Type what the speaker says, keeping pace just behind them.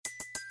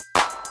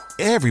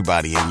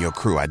Everybody in your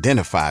crew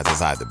identifies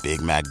as either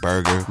Big Mac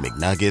Burger,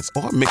 McNuggets,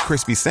 or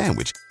McCrispy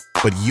Sandwich.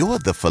 But you're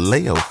the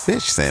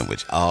Filet-O-Fish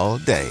Sandwich all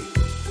day.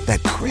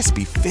 That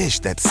crispy fish,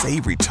 that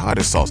savory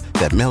tartar sauce,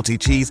 that melty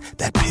cheese,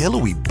 that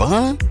pillowy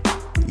bun.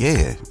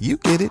 Yeah, you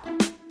get it.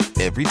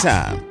 Every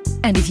time.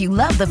 And if you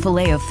love the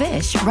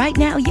Filet-O-Fish, right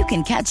now you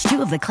can catch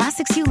two of the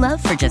classics you love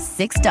for just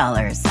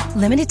 $6.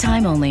 Limited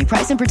time only.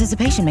 Price and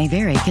participation may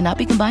vary. Cannot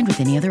be combined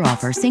with any other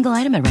offer. Single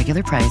item at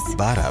regular price.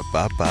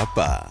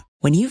 Ba-da-ba-ba-ba.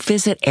 When you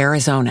visit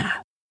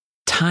Arizona,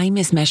 time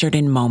is measured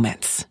in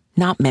moments,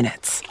 not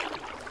minutes.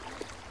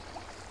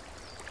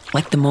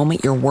 Like the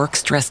moment your work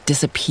stress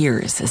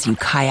disappears as you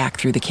kayak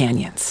through the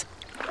canyons.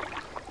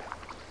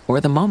 Or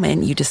the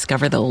moment you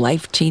discover the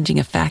life-changing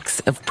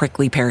effects of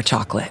prickly pear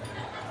chocolate.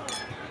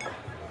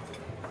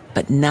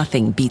 But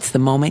nothing beats the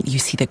moment you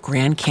see the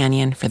Grand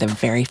Canyon for the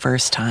very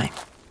first time.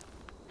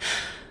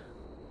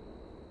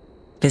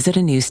 Visit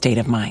a new state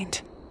of mind.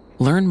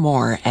 Learn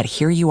more at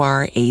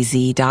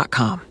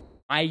hereyouareaz.com.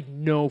 I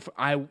know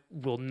I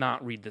will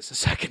not read this a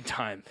second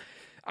time.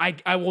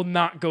 I will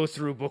not go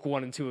through book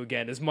 1 and 2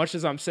 again. As much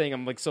as I'm saying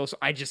I'm like so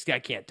I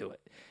can't do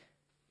it.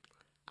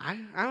 I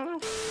don't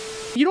know.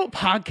 You know what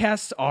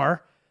podcasts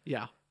are?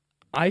 Yeah.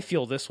 I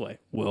feel this way.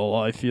 Well,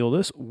 I feel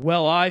this.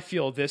 Well, I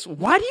feel this.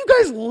 Why do you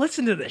guys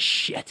listen to this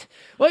shit?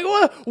 Like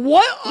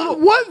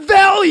what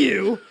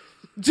value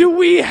do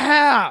we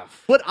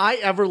have? Would I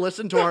ever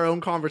listen to our own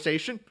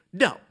conversation?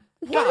 No.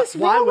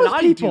 Why would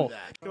I people? do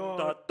that?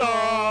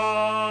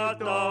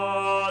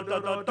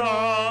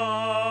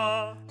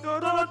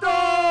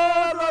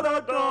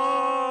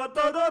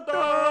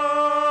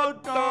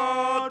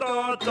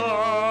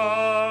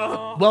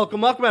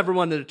 Welcome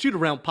everyone to the Tutor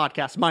Round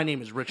podcast. My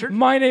name is Richard.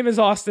 My name is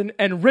Austin,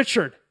 and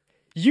Richard,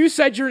 you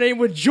said your name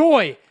with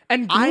joy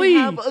and glee.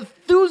 I have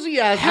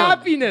enthusiasm.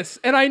 Happiness,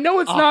 and I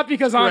know it's not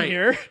because I'm great.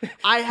 here.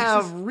 I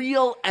have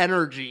real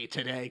energy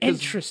today.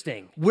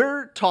 Interesting.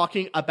 We're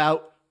talking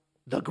about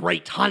The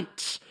Great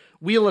Hunt,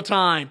 Wheel of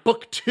Time,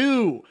 Book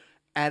 2,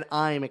 and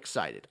I'm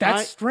excited.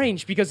 That's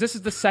strange, because this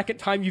is the second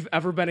time you've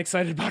ever been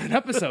excited about an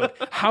episode.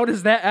 How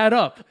does that add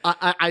up?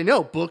 I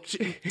know, Book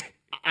 2.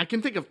 I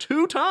can think of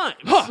 2 times.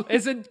 Huh,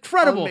 it's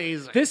incredible.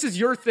 Amazing. This is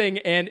your thing,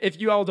 and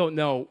if you all don't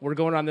know, we're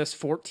going on this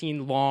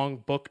 14-long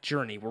book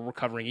journey where we're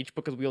covering each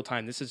book of Wheel of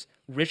Time. This is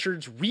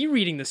Richard's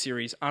rereading the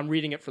series. I'm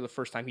reading it for the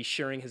first time. He's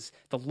sharing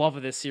the love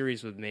of this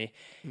series with me.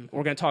 Mm-hmm.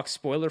 We're going to talk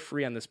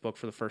spoiler-free on this book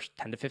for the first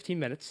 10 to 15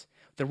 minutes.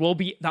 There will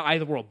be the Eye of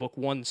the World, Book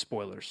 1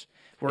 spoilers.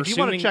 If you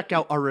want to check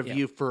out our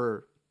review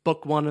for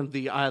Book 1 of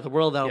the Eye of the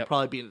World, that'll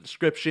probably be in the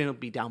description. It'll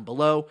be down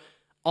below.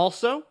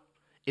 Also,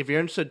 if you're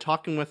interested in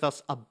talking with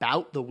us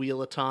about the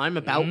Wheel of Time,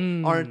 about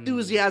our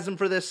enthusiasm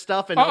for this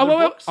stuff and other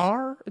books.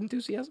 Our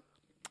enthusiasm?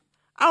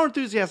 Our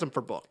enthusiasm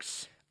for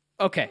books.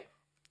 Okay.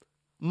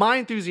 My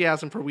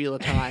enthusiasm for Wheel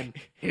of Time,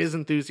 his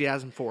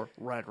enthusiasm for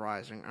Red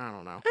Rising. I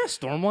don't know.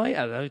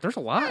 Stormlight, there's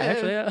a lot,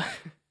 actually.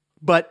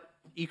 But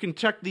you can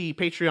check the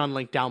Patreon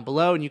link down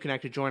below, and you can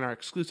actually join our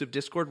exclusive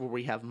Discord where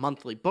we have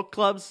monthly book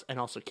clubs and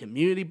also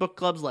community book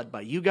clubs led by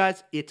you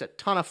guys. It's a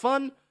ton of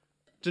fun.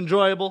 It's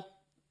enjoyable.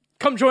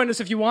 Come join us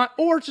if you want,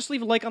 or just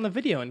leave a like on the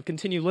video and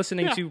continue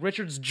listening to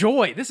Richard's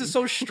joy. This is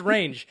so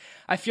strange.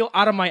 I feel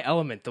out of my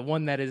element, the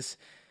one that is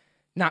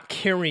not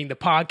carrying the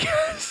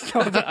podcast.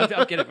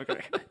 I'm kidding.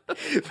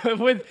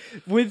 But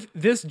with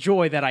this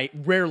joy that I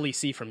rarely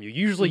see from you.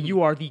 Usually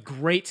you are the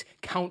great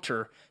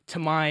counter to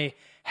my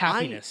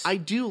happiness. I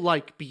do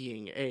like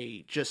being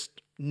a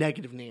just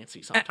negative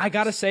Nancy sometimes. I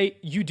gotta say,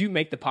 you do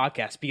make the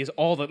podcast because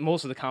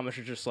most of the comments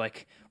are just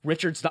like,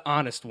 Richard's the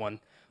honest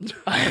one.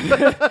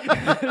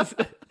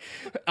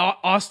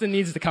 Austin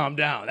needs to calm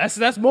down.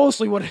 That's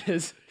mostly what it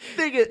is.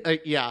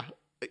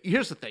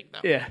 Here's the thing, though.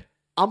 Yeah.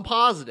 I'm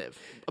positive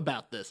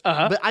about this,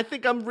 but I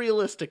think I'm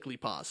realistically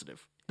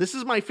positive. This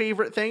is my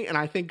favorite thing, and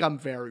I think I'm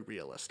very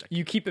realistic.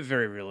 You keep it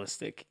very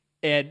realistic.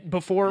 And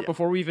before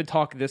we even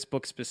talk this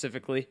book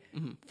specifically,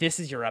 this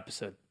is your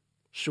episode.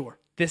 Sure.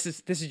 This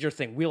is your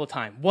thing. Wheel of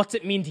Time. What's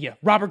it mean to you?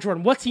 Robert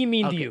Jordan, what's he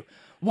mean to you?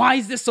 Why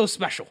is this so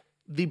special?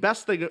 The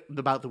best thing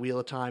about the Wheel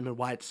of Time and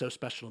why it's so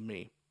special to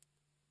me,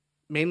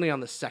 mainly on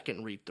the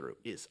second read-through,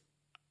 is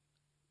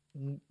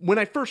when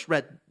I first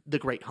read The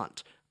Great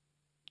Hunt,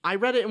 I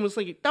read it and was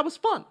thinking, that was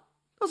fun.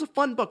 That was a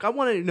fun book. I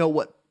wanted to know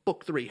what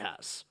Book 3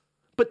 has.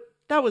 But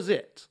that was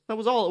it. That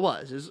was all it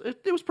was.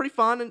 It was pretty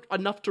fun and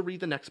enough to read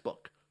the next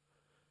book.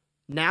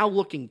 Now,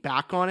 looking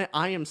back on it,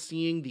 I am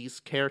seeing these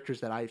characters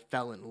that I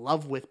fell in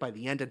love with by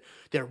the end and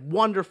their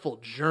wonderful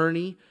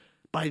journey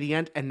by the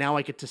end, and now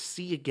I get to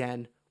see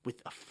again with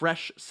a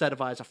fresh set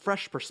of eyes, a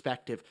fresh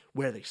perspective,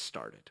 where they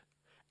started.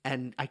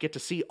 And I get to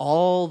see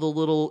all the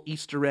little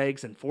Easter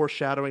eggs and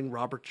foreshadowing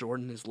Robert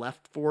Jordan has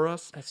left for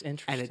us. That's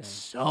interesting. And it's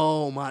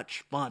so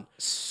much fun.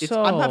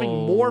 I'm having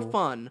more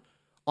fun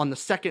on the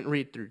second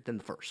read-through than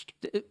the first.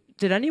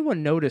 Did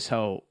anyone notice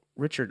how,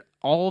 Richard,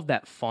 all of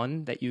that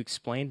fun that you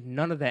explained,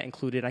 none of that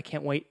included? I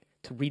can't wait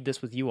to read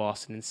this with you,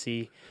 Austin, and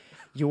see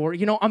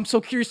I'm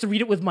so curious to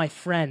read it with my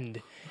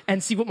friend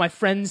and see what my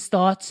friend's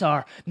thoughts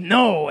are.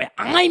 No,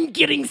 I'm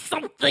getting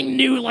something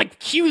new, like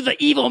cue the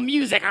evil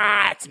music.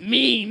 It's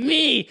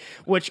me,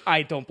 which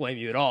I don't blame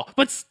you at all.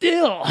 But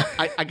still.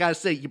 I gotta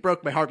say, you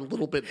broke my heart a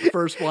little bit. The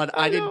first one,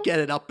 I didn't get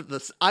it up to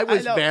this. I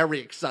was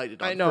very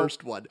excited on the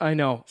first one. I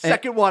know.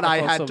 Second one, I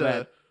had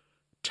to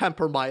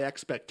temper my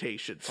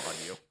expectations on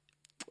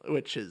you,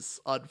 which is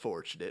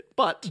unfortunate.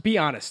 But be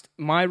honest,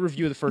 my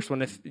review of the first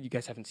one, if you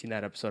guys haven't seen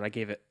that episode, I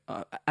gave it,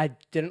 I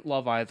didn't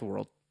love Eye of the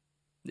World.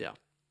 Yeah.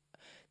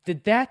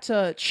 Did that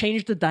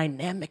change the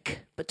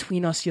dynamic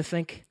between us, you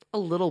think? A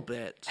little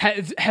bit.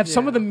 Have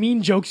some of the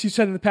mean jokes you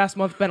said in the past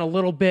month been a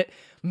little bit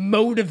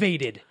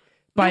motivated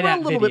by that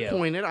video? A little bit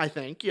pointed, I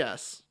think,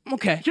 yes.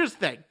 Okay. Here's the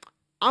thing.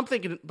 I'm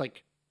thinking,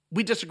 like,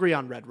 we disagree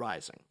on Red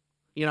Rising,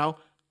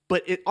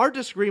 But our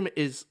disagreement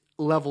is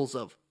levels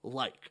of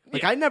like.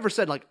 Like, I never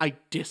said, like, I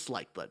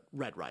dislike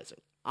Red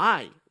Rising.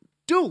 I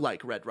do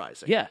like Red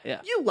Rising. Yeah.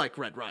 You like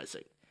Red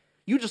Rising.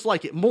 You just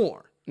like it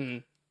more. Mm-hmm.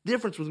 The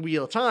difference with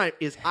Wheel of Time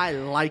is I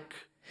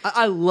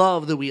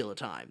love the Wheel of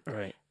Time.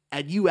 Right.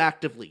 And you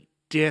actively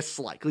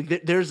dislike.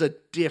 Like, there's a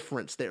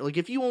difference there. Like,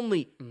 if you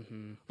only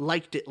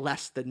liked it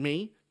less than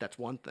me, that's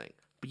one thing.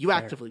 But you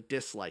actively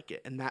dislike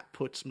it, and that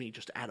puts me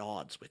just at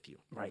odds with you.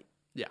 Right.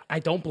 Yeah. I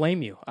don't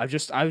blame you. I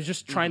was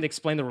just trying to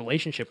explain the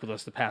relationship with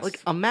us the past. Like,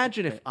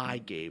 imagine if I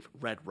gave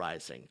Red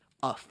Rising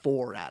a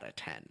 4 out of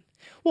 10.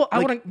 Well, I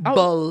wouldn't.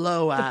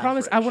 Below average. The problem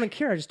is, I wouldn't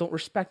care. I just don't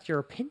respect your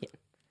opinion.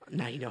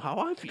 Now you know how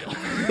I feel.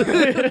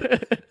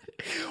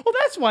 Well,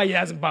 that's why it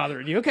hasn't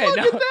bothered you. Okay, Look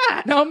at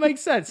that. Now it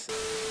makes sense.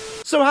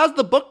 So how's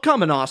the book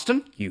coming,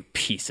 Austin? You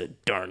piece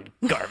of darn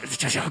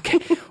garbage. Okay.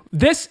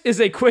 This is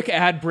a quick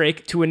ad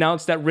break to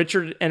announce that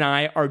Richard and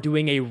I are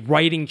doing a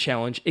writing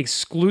challenge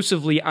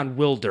exclusively on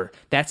Wilder.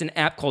 That's an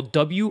app called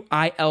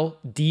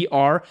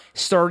WILDR.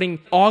 Starting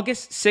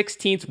August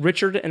 16th,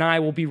 Richard and I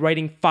will be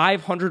writing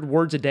 500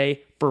 words a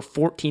day for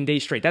 14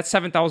 days straight. That's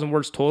 7,000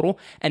 words total.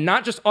 And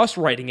not just us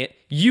writing it,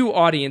 you,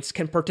 audience,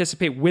 can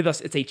participate with us.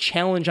 It's a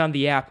challenge on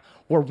the app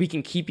where we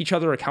can keep each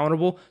other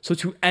accountable. So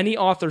to any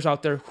authors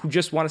out there who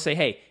just want to say,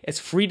 hey, it's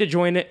free to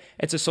join it,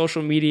 it's a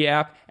social media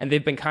app, and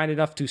they've been kind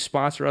enough to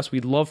sponsor us,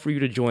 we'd love for you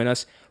to join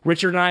us.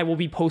 Richard and I will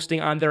be posting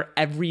on there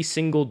every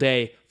single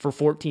day for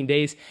 14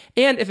 days.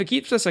 And if it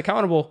keeps us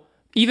accountable,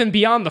 even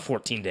beyond the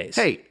 14 days.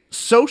 Hey,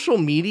 social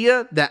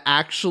media that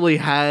actually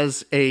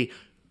has a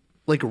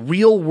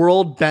real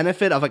world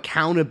benefit of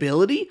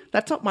accountability,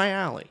 that's up my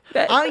alley.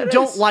 I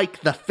don't like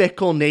the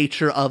fickle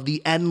nature of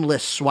the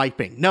endless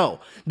swiping.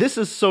 No, this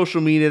is social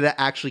media that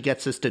actually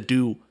gets us to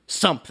do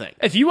something.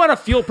 If you want to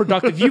feel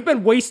productive, you've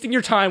been wasting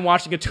your time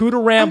watching a Tudor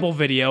Ramble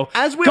video.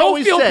 As we go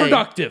always feel say,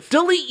 productive.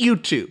 Delete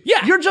YouTube.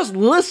 Yeah. You're just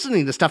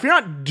listening to stuff. You're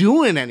not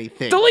doing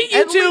anything. Delete YouTube.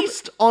 At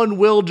least on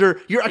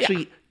Wilder, you're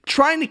actually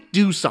trying to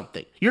do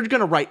something. You're going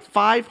to write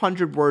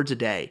 500 words a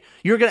day.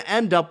 You're going to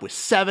end up with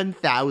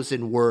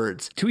 7,000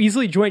 words. To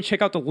easily join,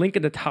 check out the link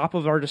in the top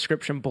of our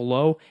description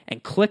below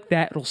and click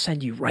that. It'll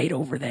send you right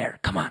over there.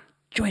 Come on,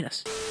 join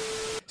us.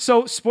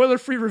 So,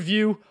 spoiler-free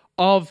review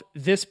of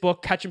this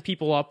book, catching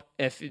people up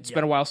if it's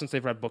been a while since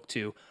they've read book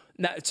 2.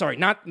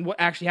 Not what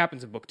actually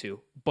happens in book 2,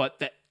 but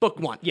that book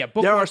 1. Yeah,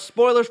 book there 1. Are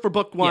spoilers for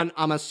book 1. Yeah.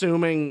 I'm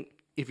assuming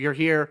if you're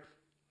here,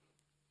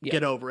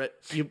 get over it.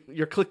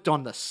 You're clicked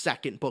on the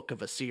second book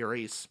of a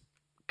series.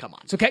 Come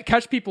on. So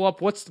catch people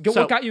up. What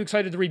got you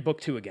excited to read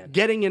book 2 again?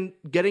 Getting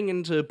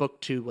into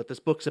book 2, what this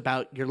book's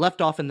about, you're left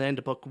off in the end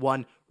of book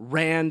 1.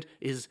 Rand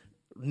is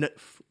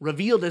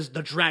revealed as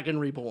the Dragon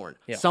Reborn.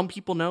 Yeah. Some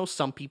people know,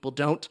 some people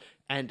don't.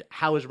 And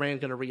how is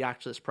Rand going to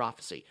react to this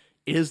prophecy?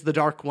 Is the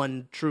Dark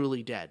One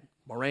truly dead?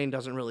 Moraine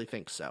doesn't really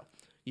think so.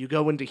 You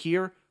go into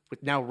here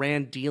with now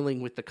Rand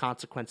dealing with the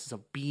consequences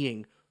of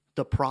being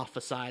the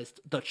prophesized,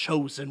 the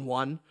chosen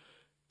one.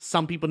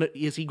 Some people know,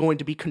 is he going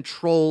to be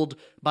controlled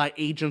by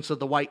agents of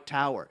the White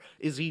Tower?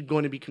 Is he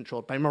going to be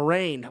controlled by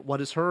Moraine?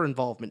 What is her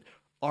involvement?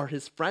 Are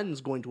his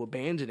friends going to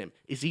abandon him?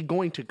 Is he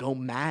going to go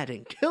mad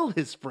and kill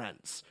his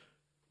friends?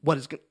 What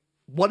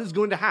is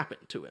going to happen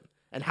to him?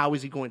 And how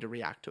is he going to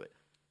react to it?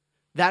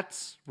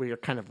 That's where you're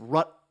kind of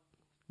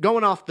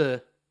going off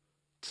the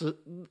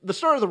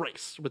start of the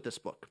race with this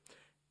book.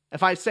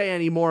 If I say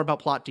any more about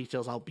plot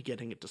details, I'll be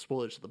getting into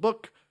spoilers of the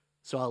book.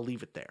 So I'll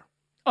leave it there.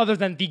 Other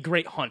than the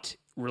Great Hunt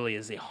really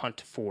is a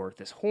hunt for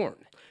this horn.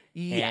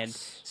 Yes.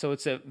 And so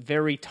it's a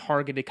very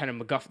targeted kind of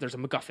MacGuffin. There's a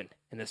MacGuffin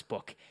in this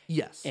book.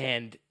 Yes.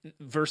 And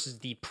versus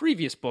the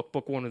previous book,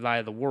 book 1 of Eye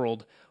of the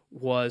World,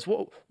 was,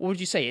 what would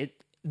you say?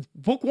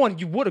 Book 1,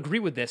 you would agree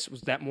with this,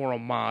 was that more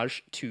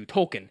homage to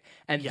Tolkien.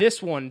 And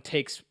this one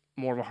takes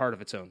more of a heart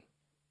of its own.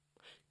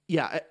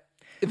 Yeah.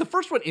 The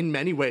first one, in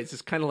many ways,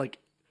 is kind of like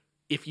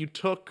if you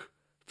took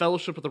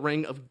Fellowship of the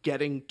Ring of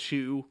getting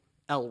to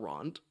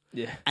Elrond,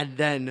 and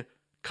then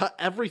cut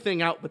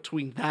everything out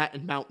between that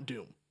and Mount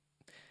Doom.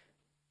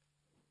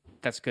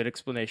 That's a good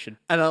explanation.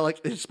 And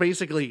it's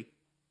basically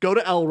go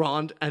to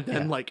Elrond and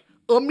then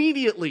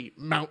immediately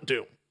Mount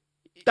Doom.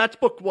 That's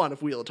book 1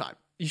 of Wheel of Time.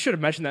 You should have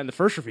mentioned that in the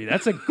first review.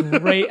 That's a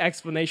great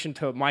explanation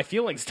to my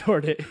feelings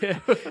toward it.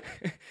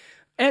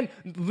 And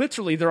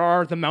literally, there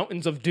are the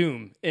Mountains of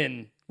Doom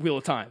in Wheel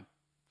of Time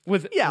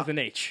with an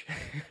H.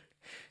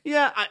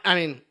 Yeah, I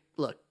mean,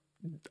 look,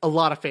 a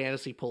lot of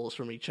fantasy pulls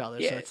from each other,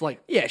 so it's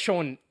like... Yeah,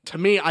 showing... To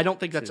me, I don't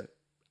think that's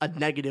a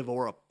negative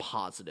or a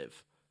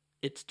positive.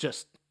 It's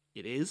just,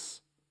 it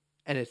is.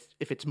 And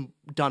if it's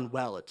done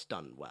well, it's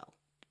done well.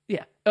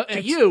 Yeah.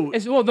 To you,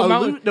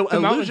 the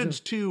allusions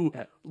to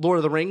Lord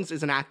of the Rings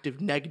is an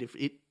active negative.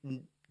 It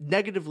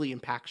negatively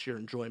impacts your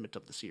enjoyment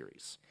of the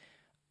series.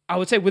 I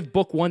would say with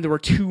book 1, there were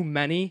too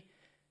many.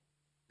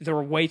 There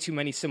were way too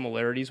many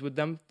similarities with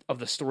them of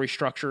the story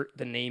structure,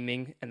 the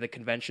naming, and the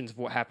conventions of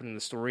what happened in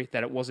the story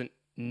that it wasn't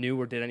new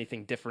or did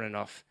anything different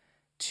enough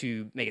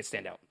to make it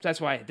stand out. So that's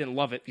why I didn't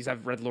love it, because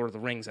I've read Lord of the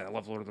Rings and I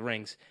love Lord of the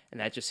Rings,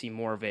 and that just seemed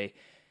more of a...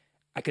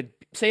 I could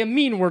say a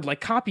mean word like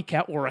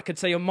copycat, or I could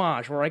say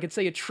homage, or I could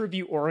say a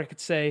tribute, or I could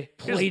say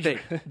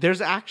plagiarism.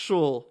 There's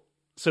actual...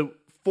 So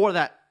for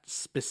that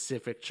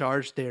specific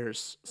charge,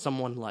 there's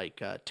someone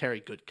like Terry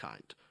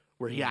Goodkind,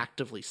 where he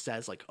actively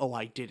says, like, oh,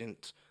 I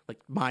didn't... Like,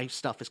 my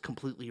stuff is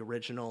completely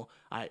original.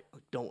 I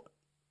don't...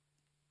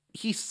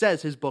 He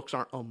says his books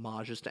aren't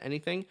homages to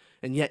anything,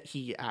 and yet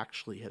he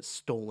actually has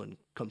stolen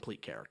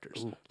complete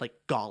characters. Ooh. Like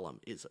Gollum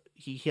is...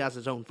 He has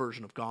his own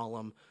version of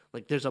Gollum.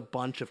 Like, there's a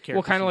bunch of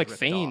characters. Well, kind of like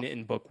Thane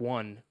in book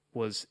 1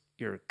 was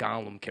your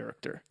Gollum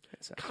character.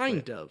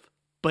 Kind of.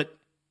 But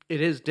it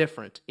is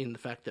different in the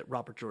fact that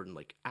Robert Jordan,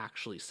 like,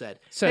 actually said,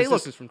 hey,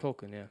 look, this is from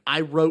Tolkien, yeah.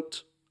 I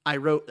wrote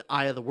The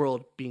Eye of the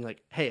World being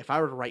like, hey, if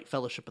I were to write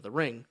Fellowship of the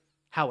Ring,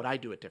 how would I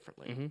do it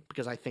differently? Mm-hmm.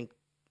 Because I think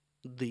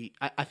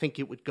I think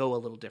it would go a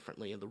little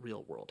differently in the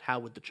real world. How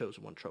would the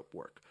Chosen One trope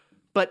work?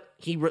 But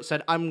he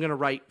said, I'm going to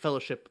write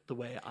Fellowship the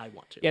way I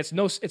want to. Yeah, it's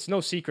no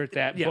secret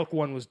that book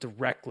 1 was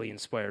directly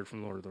inspired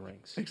from Lord of the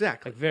Rings.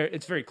 Exactly. Like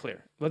it's very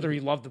clear. Whether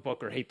you love the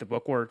book or hate the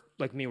book, or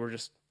like me, we're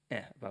just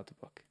about the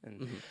book.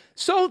 And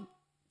so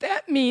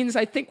that means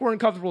I think we're in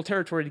comfortable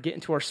territory to get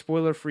into our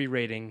spoiler-free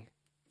rating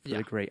for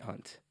The Great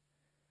Hunt.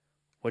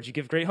 What'd you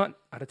give Great Hunt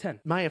out of 10?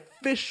 My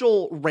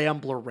official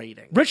Rambler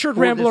rating. Richard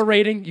Rambler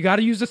rating. You got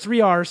to use the 3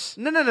 R's.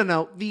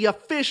 No. The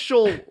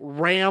official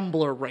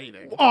Rambler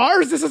rating.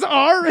 R's? This is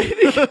R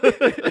rating?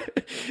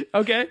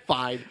 Okay.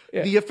 Fine.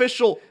 Yeah. The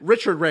official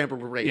Richard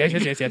Rambler rating.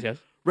 Yes.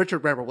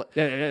 Richard Rambler.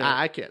 Yeah.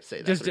 I can't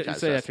say that. Just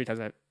say that 3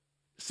 times.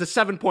 It's a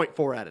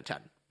 7.4 out of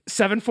 10.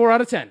 7.4 out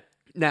of 10.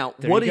 Now,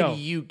 what did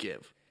you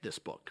give this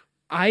book?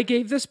 I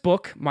gave this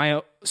book,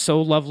 my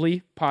so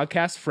lovely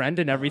podcast friend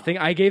and everything,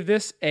 I gave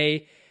this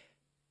a...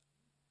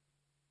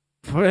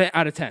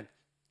 out of 10.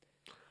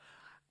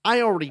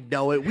 I already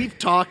know it. We've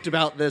talked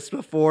about this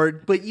before,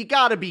 but you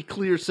got to be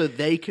clear so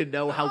they can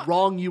know how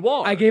wrong you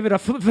are. I gave it a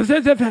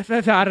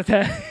out of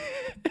 10.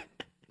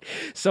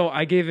 So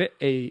I gave it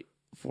a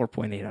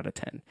 4.8 out of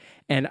 10.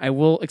 And I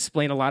will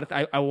explain a lot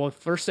of... I will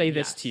first say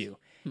this to you.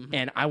 Mm-hmm.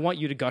 And I want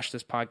you to gush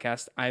this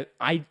podcast.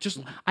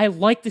 I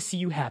like to see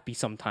you happy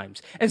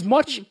sometimes. As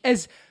much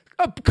as...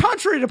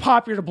 contrary to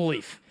popular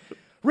belief,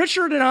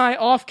 Richard and I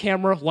off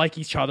camera like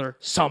each other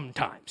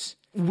sometimes.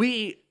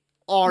 We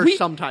are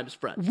sometimes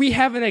friends. We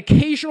have an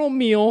occasional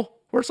meal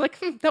where it's like,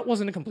 that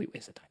wasn't a complete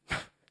waste of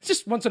time. It's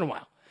just once in a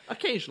while.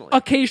 Occasionally.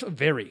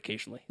 Very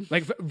occasionally.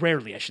 Like,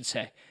 rarely, I should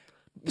say.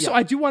 Yeah. So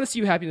I do want to see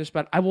you happy in this,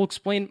 but I will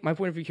explain my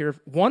point of view here.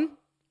 One,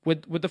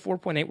 with the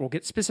 4.8, we'll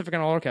get specific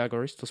on all our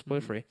categories, still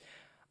spoiler free.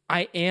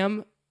 I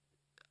am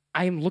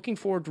looking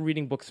forward to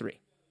reading book 3.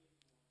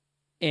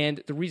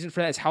 And the reason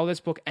for that is how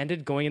this book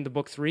ended going into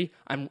book 3.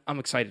 I'm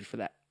excited for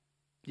that.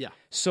 Yeah.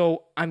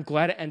 So I'm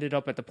glad it ended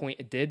up at the point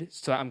it did.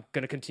 So I'm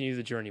going to continue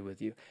the journey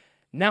with you.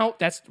 Now,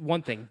 that's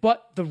one thing.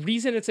 But the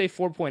reason it's a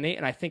 4.8,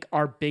 and I think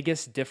our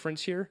biggest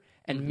difference here,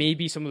 and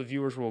maybe some of the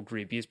viewers will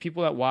agree, because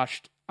people that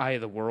watched Eye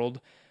of the World,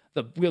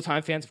 the Wheel of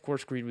Time fans, of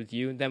course, agreed with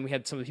you. And then we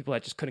had some of the people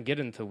that just couldn't get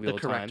into Wheel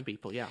of Time. The correct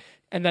people, yeah.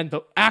 And then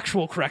the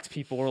actual correct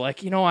people were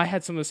like, I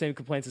had some of the same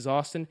complaints as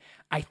Austin.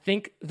 I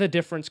think the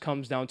difference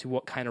comes down to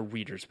what kind of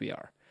readers we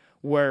are.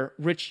 Where,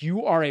 Rich,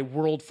 you are a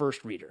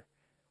world-first reader.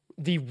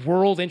 The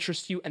world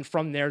interests you, and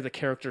from there, the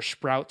characters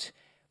sprout.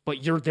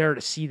 But you're there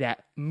to see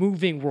that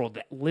moving world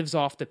that lives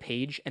off the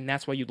page, and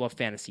that's why you love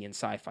fantasy and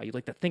sci-fi. You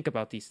like to think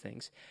about these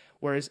things.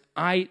 Whereas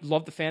I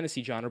love the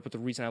fantasy genre, but the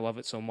reason I love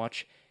it so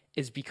much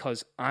is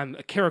because I'm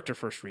a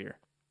character-first reader.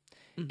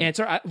 Mm-hmm. And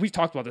so we've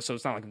talked about this, so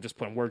it's not like I'm just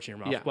putting words in your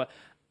mouth. Yeah. But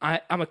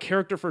I'm a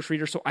character-first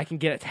reader, so I can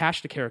get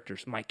attached to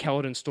characters. My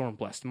Kaladin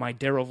Stormblessed, my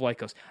Darrow of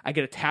Lycos. I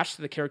get attached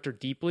to the character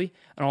deeply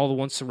and all the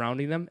ones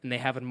surrounding them, and they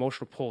have an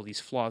emotional pull, these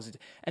flaws.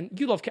 And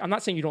you love... I'm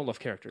not saying you don't love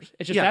characters.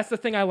 It's just that's the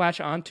thing I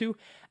latch onto,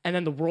 and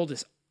then the world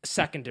is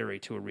secondary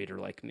to a reader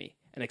like me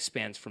and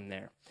expands from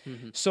there.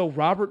 Mm-hmm. So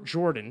Robert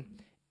Jordan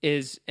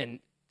is... and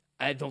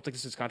I don't think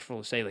this is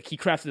controversial to say, like, he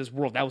crafted this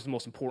world. That was the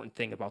most important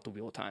thing about the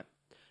Wheel of Time,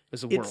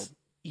 is the world.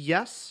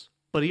 Yes,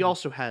 but he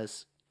also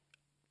has...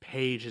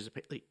 pages.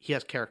 He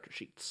has character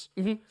sheets.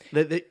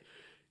 Mm-hmm.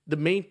 The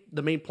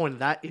main point of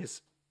that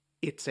is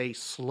it's a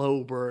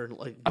slow burn.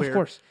 Like, where of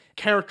course,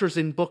 characters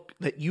in book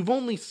that you've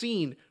only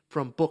seen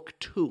from book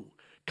 2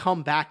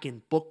 come back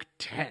in book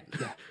 10,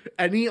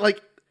 and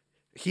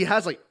he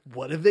has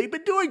what have they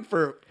been doing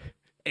for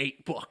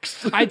 8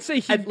 books. I'd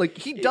say and like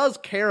he does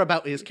care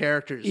about his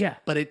characters. Yeah.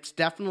 But it's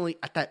definitely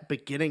at that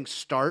beginning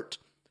start,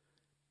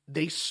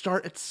 they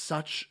start at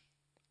such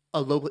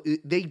a low.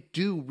 They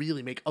do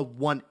really make a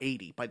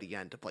 180 by the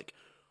end of like,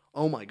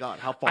 oh my god,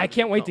 how far! I did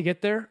can't it wait go? to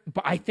get there,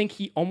 but I think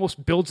he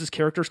almost builds his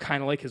characters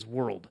kind of like his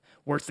world,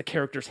 where it's the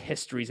characters'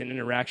 histories and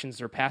interactions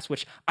their past,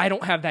 which I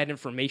don't have that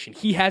information.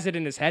 He has it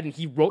in his head, and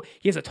he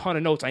has a ton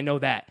of notes. I know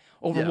that.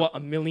 Over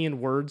 1 million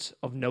words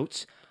of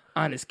notes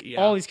on his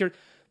all these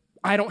characters.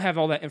 I don't have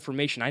all that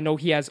information. I know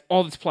he has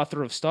all this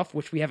plethora of stuff,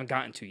 which we haven't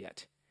gotten to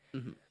yet.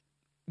 Mm-hmm.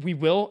 We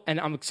will, and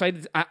I'm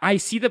excited. I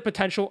see the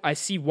potential. I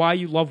see why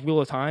you love Wheel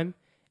of Time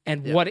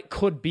and what it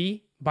could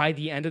be by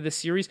the end of the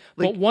series.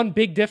 But one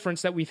big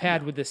difference that we've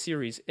had with this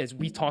series is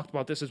we talked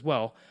about this as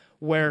well,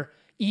 where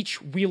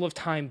each Wheel of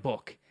Time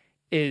book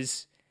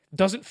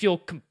doesn't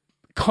feel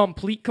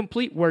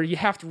complete, where you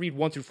have to read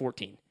 1 through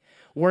 14.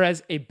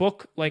 Whereas a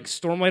book like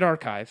Stormlight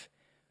Archive,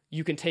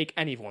 you can take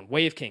any one,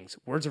 Way of Kings,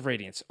 Words of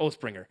Radiance,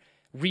 Oathbringer,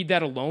 read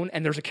that alone,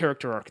 and there's a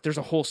character arc. There's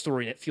a whole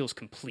story, and it feels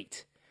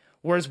complete.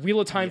 Whereas Wheel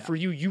of Time for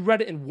you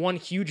read it in one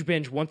huge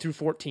binge, 1 through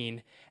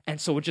 14,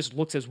 and so it just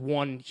looks as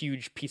one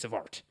huge piece of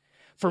art.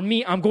 For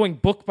me, I'm going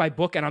book by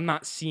book, and I'm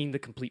not seeing the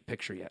complete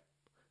picture yet.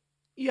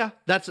 Yeah,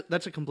 that's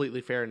a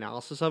completely fair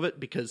analysis of it,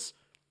 because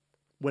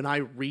when I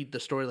read the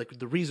story, like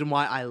the reason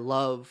why I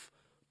love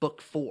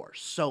book 4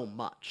 so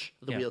much,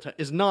 the Wheel of Time,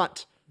 is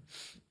not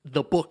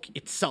the book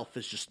itself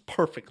is just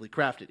perfectly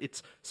crafted.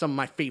 It's some of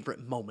my favorite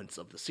moments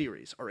of the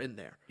series are in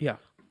there. Yeah.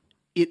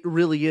 It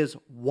really is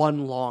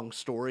one long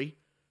story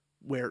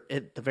where,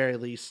 at the very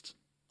least,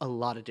 a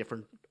lot of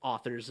different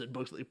authors and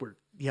books where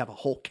you have a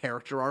whole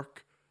character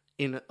arc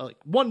in like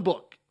one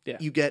book. Yeah.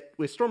 You get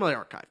with Stormlight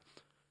Archive,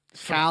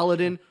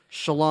 Kaladin,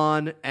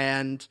 Shallan,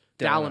 and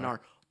Dalinar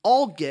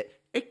all get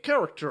a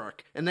character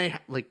arc, and they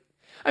like.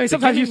 I mean,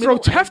 sometimes you throw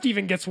middle, Teft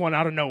even gets one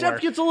out of nowhere.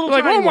 Teft gets a little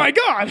like, tiny oh my one.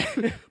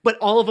 god! But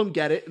all of them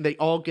get it, and they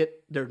all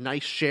get their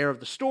nice share of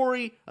the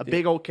story, a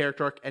big old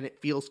character arc, and it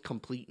feels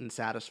complete and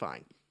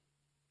satisfying.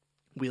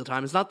 Wheel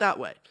Time is not that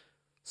way.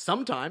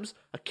 Sometimes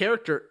a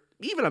character,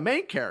 even a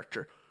main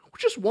character,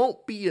 just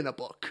won't be in a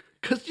book.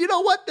 Because you know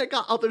what? They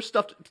got other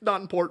stuff that's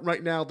not important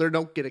right now. They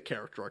don't get a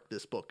character arc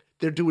this book.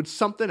 They're doing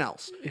something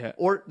else. Yeah.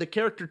 Or the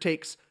character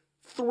takes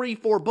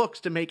 3-4 books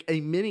to make a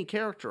mini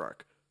character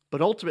arc.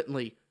 But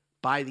ultimately,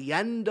 by the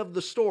end of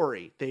the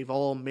story, they've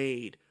all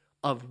made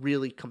a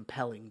really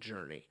compelling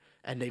journey.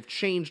 And they've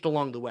changed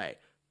along the way.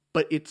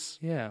 But it's...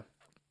 Yeah.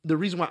 The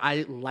reason why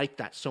I like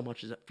that so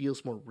much is it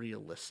feels more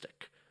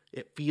realistic.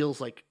 It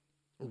feels like...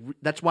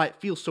 That's why it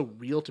feels so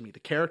real to me. The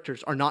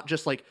characters are not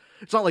just like...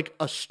 It's not like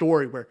a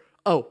story where,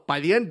 oh, by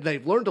the end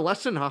they've learned a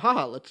lesson,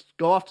 let's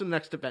go off to the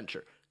next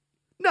adventure.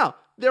 No,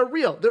 they're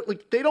real. They're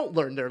like, they don't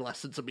learn their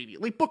lessons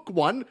immediately. Book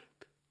 1,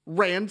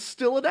 Rand's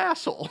still an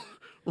asshole.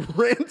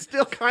 Rand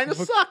still kind of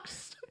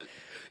sucks.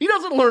 He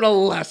doesn't learn a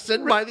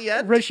lesson by the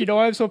end. Rich, you know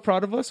I'm so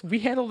proud of us? We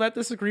handled that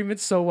disagreement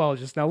so well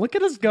just now. Look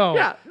at us go.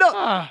 Yeah, no,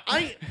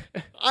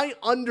 I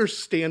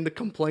understand the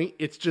complaint.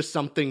 It's just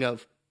something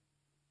of,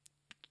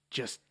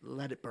 just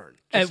let it burn.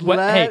 Just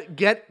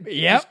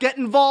just get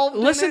involved.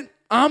 Listen, in it.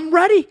 I'm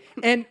ready.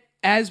 And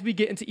as we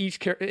get into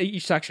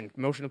each section,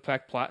 emotional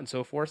impact, plot, and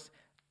so forth,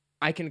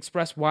 I can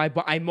express why,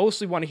 but I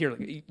mostly want to hear,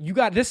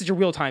 this is your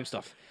real time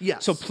stuff.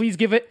 Yes. So please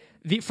give it,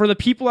 for the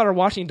people that are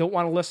watching and don't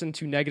want to listen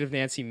to Negative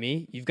Nancy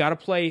me, you've got to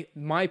play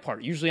my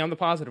part. Usually I'm the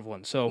positive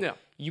one. So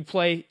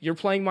you're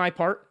playing my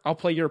part, I'll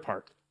play your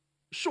part.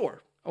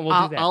 Sure. And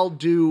we'll do that. I'll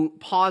do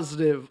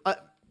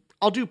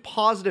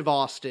positive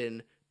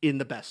Austin in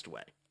the best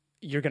way.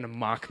 You're going to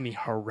mock me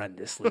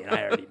horrendously, and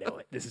I already know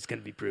it. This is going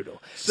to be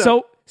brutal.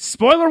 So,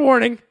 spoiler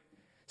warning.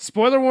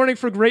 Spoiler warning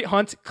for Great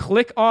Hunt.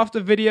 Click off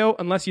the video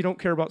unless you don't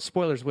care about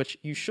spoilers, which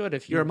you should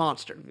if you're a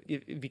monster.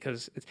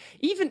 Because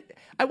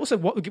I will say,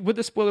 with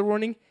the spoiler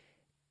warning,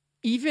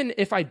 even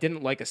if I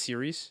didn't like a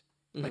series,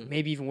 like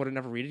maybe even would have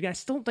never read it again, I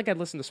still don't think I'd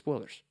listen to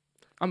spoilers.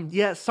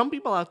 Some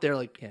people out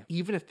there,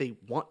 even if they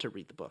want to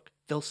read the book,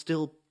 they'll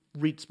still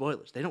read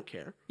spoilers. They don't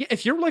care. Yeah,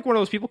 if you're like one of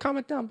those people,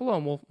 comment down below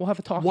and we'll have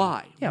a talk.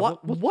 Why? Yeah,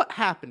 what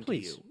happened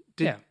please.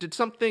 to you? Did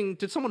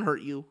someone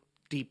hurt you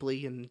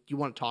deeply and you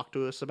want to talk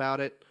to us about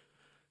it?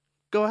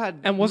 Go ahead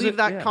and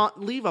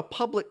leave a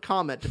public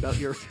comment about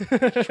your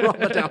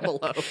trauma down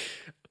below.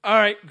 All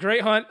right,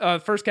 Great Hunt.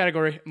 First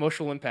category,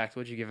 emotional impact.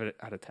 What'd you give it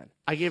out of 10?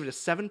 I gave it a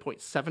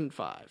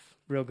 7.75.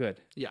 Real good.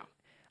 Yeah.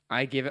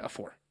 I gave it a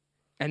 4.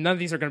 And none of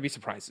these are going to be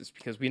surprises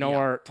because we know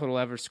our total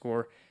average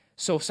score.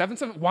 So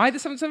 7.7. Why the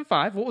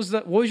 7.75?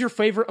 What was your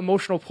favorite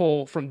emotional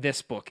pull from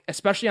this book,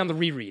 especially on the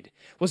reread?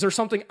 Was there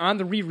something on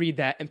the reread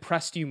that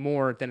impressed you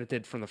more than it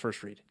did from the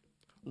first read?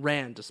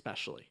 Rand,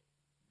 especially.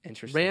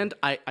 Interesting. Rand,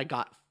 I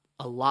got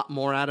a lot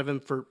more out of him.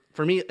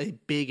 For me, a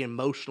big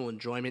emotional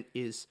enjoyment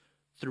is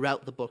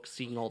throughout the book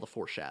seeing all the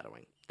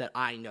foreshadowing that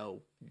I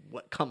know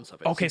what comes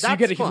of it. Okay, so you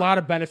get a lot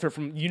of benefit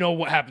from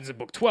what happens in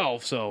book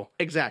 12. So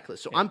exactly.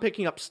 So I'm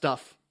picking up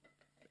stuff,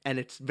 and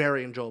it's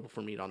very enjoyable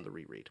for me on the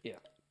reread. Yeah.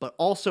 But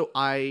also,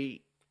 my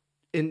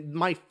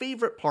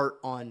favorite part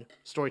on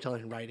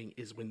storytelling and writing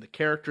is when the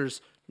characters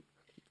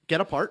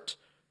get apart,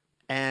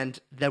 and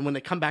then when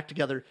they come back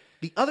together,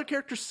 the other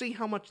characters see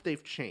how much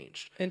they've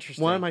changed.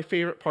 Interesting. One of my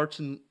favorite parts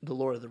in the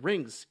Lord of the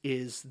Rings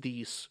is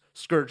the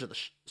scourging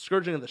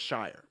of the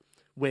Shire,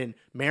 when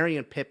Merry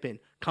and Pippin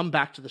come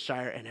back to the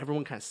Shire, and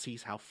everyone kind of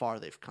sees how far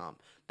they've come.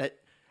 That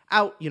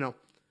out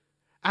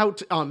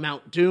on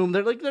Mount Doom,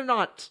 they're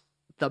not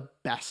the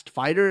best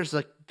fighters.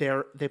 Like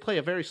they play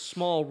a very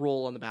small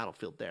role on the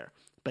battlefield there,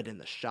 but in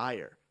the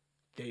Shire,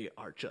 they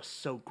are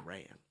just so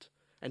grand,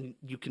 and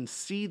you can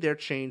see their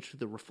change through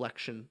the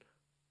reflection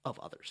of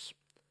others.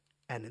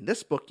 And in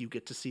this book, you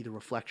get to see the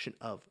reflection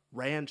of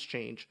Rand's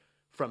change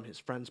from his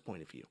friend's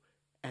point of view,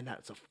 and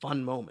that's a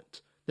fun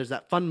moment. There's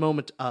that fun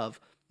moment of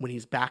when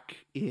he's back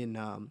in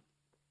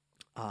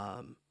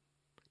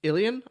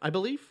Ilion, I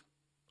believe.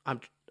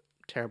 I'm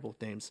terrible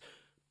with names.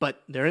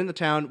 But they're in the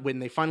town. When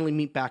they finally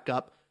meet back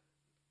up,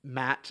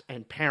 Matt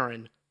and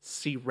Perrin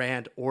see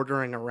Rand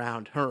ordering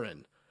around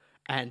Hurin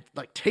and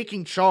like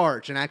taking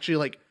charge and actually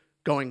like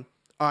going,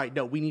 all right,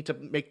 no, we need to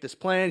make this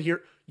plan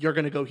here. You're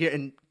going to go here,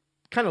 and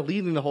kind of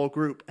leading the whole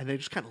group. And they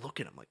just kind of look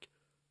at him like,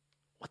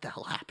 what the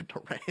hell happened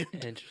to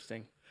Rand?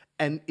 Interesting.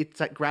 And it's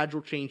that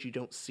gradual change you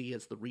don't see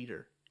as the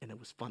reader. And it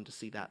was fun to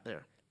see that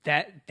there.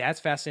 That's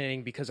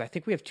fascinating because I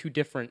think we have two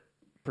different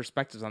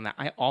perspectives on that.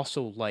 I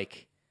also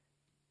like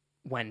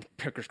when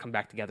characters come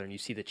back together and you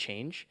see the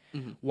change.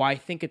 Mm-hmm. Why I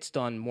think it's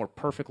done more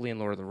perfectly in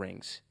Lord of the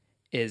Rings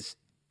is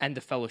end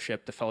the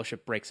fellowship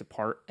breaks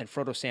apart, and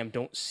Frodo and Sam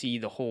don't see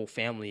the whole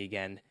family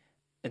again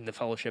in the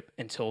fellowship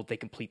until they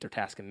complete their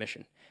task and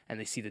mission, and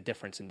they see the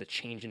difference and the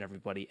change in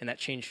everybody. And that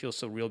change feels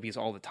so real because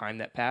all the time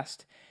that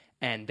passed,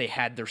 and they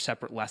had their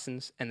separate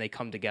lessons, and they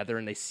come together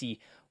and they see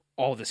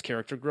all this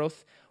character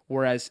growth.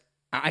 Whereas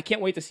I can't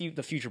wait to see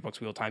the future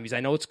books Wheel of Time, because I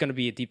know it's going to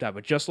be a deep dive,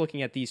 but just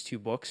looking at these two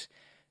books,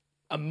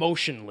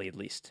 emotionally at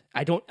least,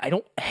 I don't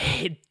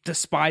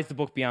despise the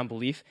book beyond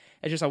belief.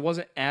 It's just I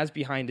wasn't as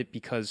behind it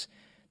because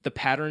the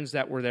patterns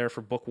that were there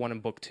for book 1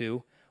 and book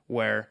 2,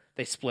 where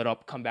they split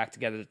up, come back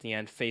together at the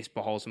end, face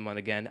beholds him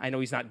again. I know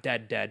he's not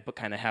dead, but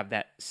kind of have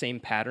that same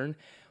pattern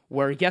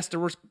where, yes,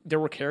 there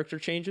were character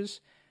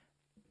changes,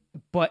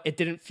 but it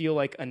didn't feel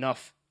like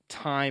enough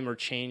time or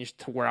change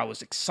to where I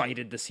was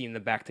excited to see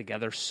them back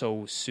together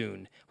so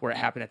soon, where it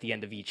happened at the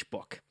end of each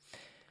book.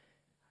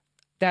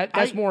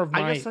 That's more of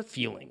my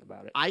feeling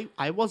about it.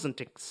 I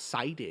wasn't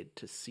excited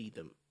to see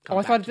them come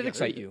I back thought it together. did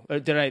excite you.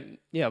 Did I?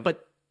 Yeah.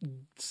 But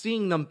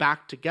seeing them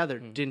back together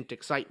didn't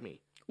excite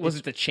me. Was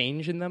it the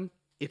change in them?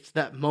 It's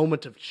that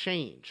moment of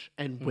change.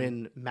 And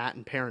when Matt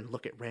and Perrin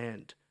look at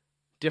Rand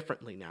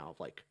differently now,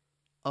 like,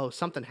 oh,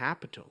 something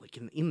happened to him. Like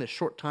in this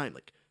short time,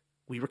 like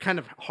we were kind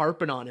of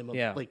harping on him of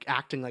like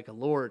acting like a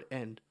lord.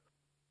 And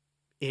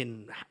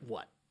in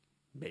what?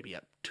 Maybe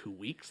 2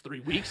 weeks,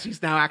 3 weeks,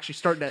 he's now actually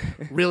starting to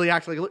really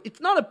act like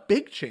it's not a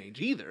big change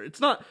either. It's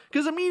not,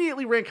 because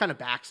immediately Rand kind of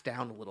backs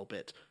down a little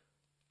bit,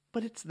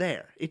 but it's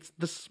there. It's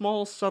the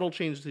small, subtle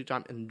changes through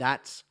time, and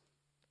that's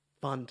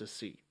fun to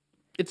see.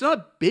 It's not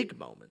a big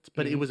moment,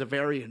 but it was a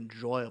very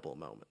enjoyable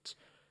moment.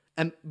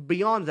 And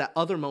beyond that,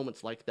 other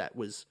moments like that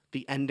was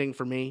the ending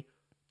for me.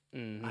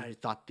 I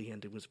thought the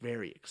ending was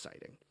very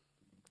exciting.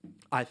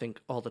 I think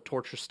all the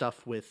torture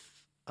stuff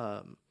with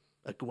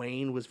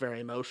Egwene was very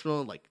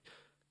emotional. Like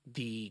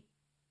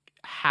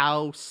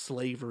how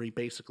slavery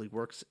basically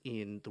works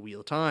in the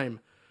Wheel of Time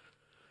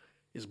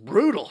is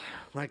brutal.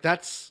 Like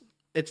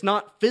it's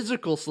not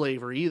physical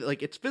slavery.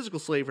 Like it's physical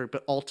slavery,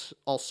 but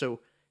also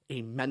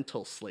a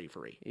mental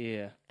slavery.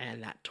 Yeah.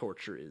 And that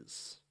torture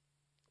is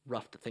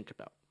rough to think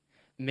about.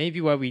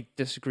 Maybe why we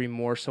disagree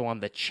more so on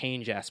the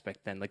change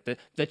aspect then. Like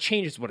the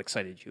change is what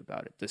excited you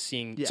about it. The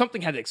seeing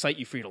something had to excite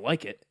you for you to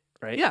like it,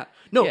 right? Yeah.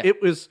 No,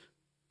 it was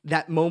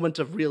that moment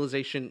of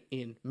realization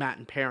in Matt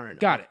and Perrin.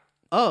 Got it.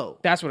 Oh,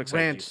 that's what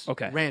excited you.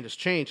 Okay. Rand has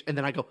changed. And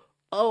then I go,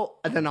 oh,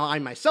 and then I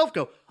myself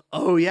go,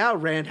 oh yeah,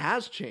 Rand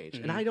has changed.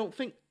 And I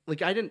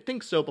didn't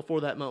think so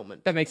before that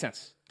moment. That makes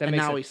sense.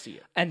 Now we see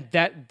it. And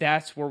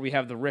that's where we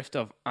have the rift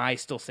of, I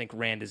still think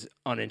Rand is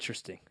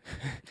uninteresting.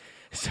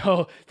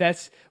 So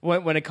that's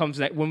when it comes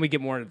that when we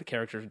get more into the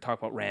characters and talk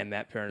about Rand,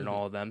 Matt, Perrin, and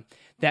all of them,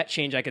 that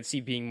change I could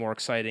see being more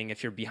exciting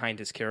if you're behind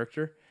his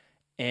character.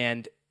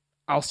 And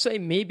I'll say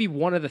maybe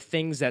one of the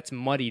things that's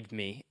muddied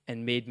me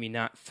and made me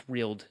not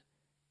thrilled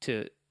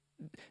to,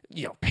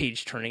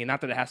 page turning, and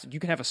not that it has to, you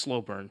can have a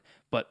slow burn,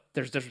 but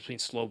there's a difference between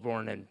slow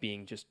burn and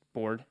being just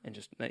bored and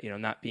just,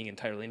 not being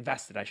entirely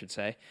invested, I should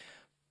say,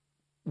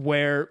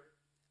 where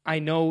I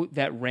know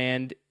that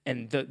Rand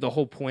and the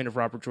whole point of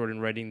Robert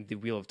Jordan writing The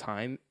Wheel of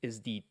Time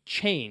is the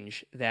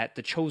change that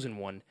the Chosen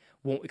One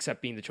won't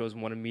accept being the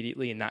Chosen One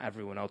immediately, and not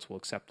everyone else will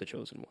accept the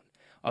Chosen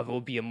One. It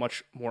will be a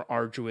much more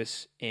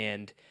arduous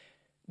and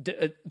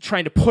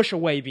trying to push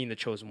away being the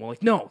Chosen One.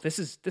 Like, no, this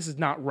is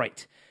not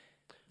right.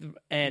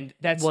 And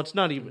that's it's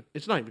not even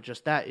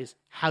just that, is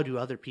how do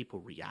other people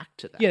react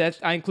to that? Yeah,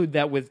 I include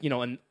that with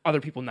and other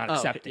people not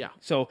accepting. Okay, yeah.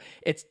 So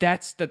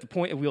that's the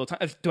point of Wheel of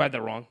Time. Do I have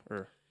that wrong?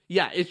 Or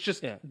Yeah, it's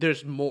just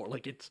there's more.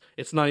 Like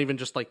it's not even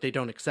just like they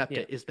don't accept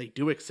it; is they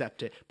do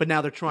accept it. But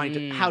now they're trying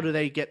to. How do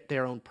they get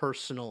their own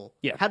personal?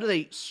 Yeah. How do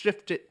they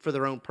shift it for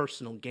their own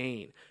personal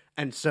gain?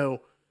 And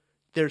so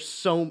there's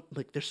so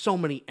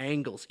many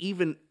angles,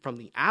 even from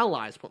the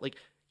Allies' point. Like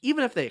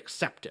even if they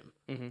accept him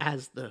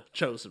as the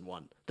chosen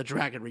one, the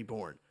Dragon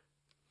Reborn,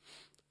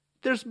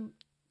 there's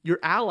your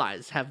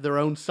allies have their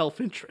own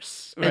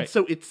self-interests, and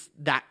so it's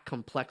that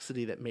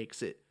complexity that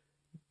makes it.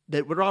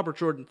 That Robert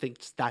Jordan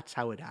thinks that's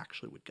how it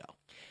actually would go.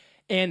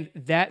 And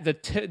that the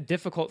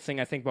difficult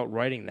thing I think about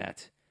writing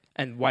that,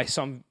 and why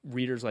some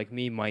readers like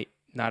me might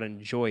not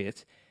enjoy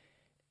it,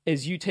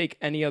 is you take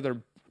any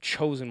other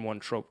chosen one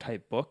trope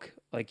type book,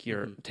 like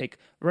take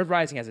Red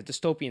Rising has it,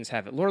 Dystopians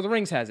have it, Lord of the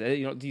Rings has it.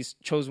 You know, these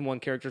chosen one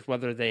characters,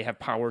 whether they have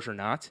powers or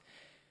not,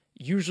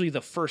 usually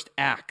the first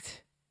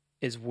act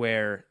is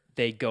where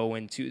they go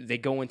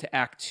into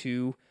Act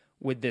 2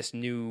 with this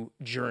new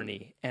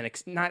journey and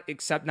not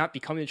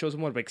becoming the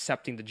chosen one, but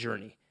accepting the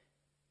journey.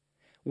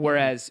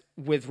 Whereas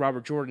with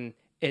Robert Jordan,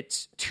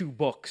 it's 2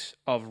 books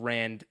of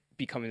Rand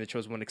becoming the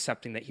chosen one,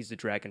 accepting that he's the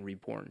Dragon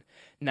Reborn.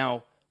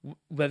 Now,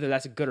 whether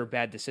that's a good or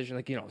bad decision,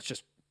 like, it's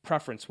just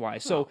preference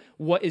wise. So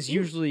what is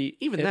usually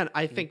then,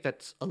 I think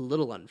that's a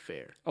little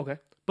unfair. Okay.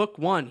 Book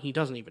 1, he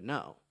doesn't even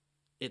know.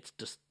 It's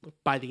just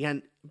by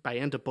end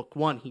of book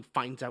 1, he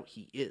finds out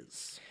he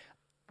is.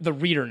 The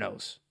reader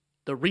knows.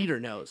 The reader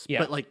knows.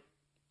 Yeah. But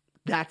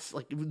that's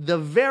the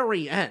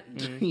very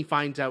end. He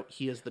finds out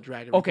he is the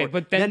Dragon. Okay,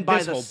 Reborn. but then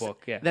by this whole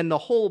book, then the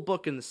whole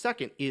book in the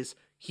second is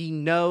he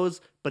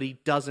knows, but he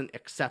doesn't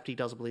accept. He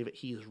doesn't believe it.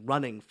 He's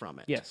running from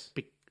it. Yes,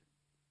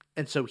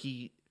 and so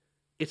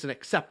it's an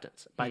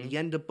acceptance. By the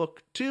end of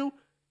book 2,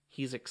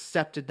 he's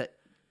accepted that.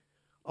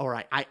 All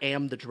right, I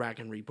am the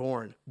Dragon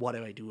Reborn. What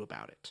do I do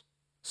about it?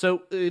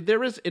 So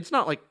it's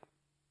not like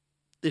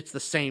it's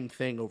the same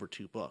thing over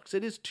 2 books.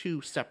 It is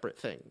 2 separate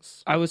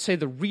things. I would say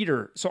the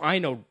reader. So I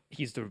know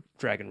he's the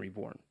Dragon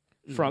Reborn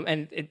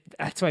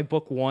that's why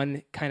book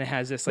 1 kind of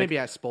has this. Like, maybe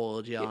I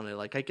spoiled you on it.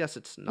 Like I guess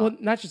it's not. Well,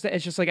 not just that.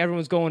 It's just like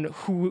everyone's going,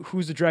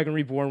 who's the Dragon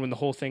Reborn when the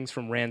whole thing's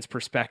from Rand's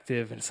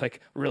perspective, and it's like,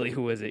 really,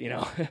 who is it?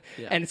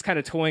 And it's kind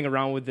of toying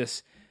around with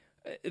this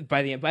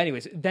by the end. But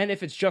anyways, then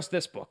if it's just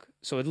this book,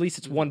 so at least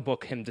it's one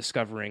book him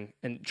discovering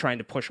and trying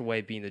to push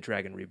away being the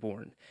Dragon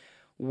Reborn,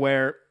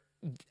 where.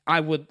 I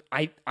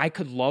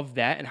could love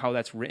that and how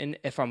that's written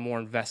if I'm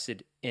more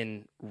invested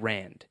in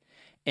Rand.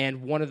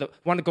 And want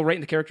to go right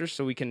into characters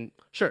so we can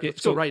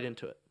go right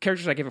into it.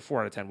 Characters, I give it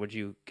 4 out of 10. Would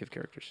you give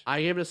characters?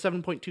 I gave it a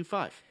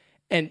 7.25.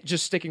 And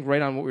just sticking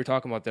right on what we were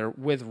talking about there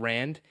with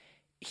Rand,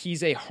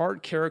 he's a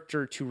hard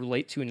character to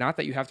relate to. Not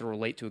that you have to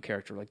relate to a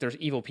character. Like there's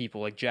evil people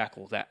like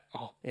Jackal that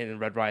in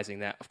Red Rising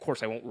that of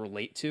course I won't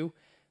relate to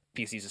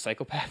because he's a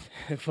psychopath.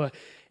 But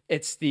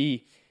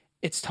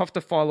it's tough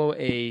to follow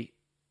a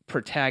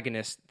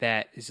protagonist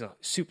that is a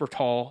super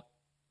tall,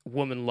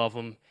 women love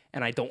him,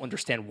 and I don't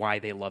understand why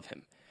they love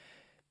him.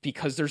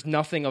 Because there's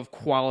nothing of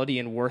quality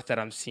and worth that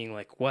I'm seeing,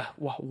 like,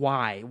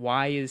 why?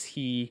 Why is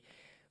he,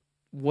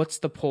 what's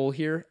the pull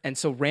here? And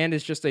so Rand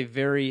is just he's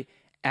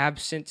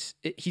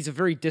a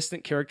very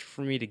distant character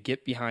for me to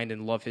get behind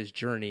and love his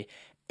journey.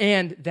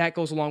 And that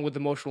goes along with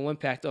the emotional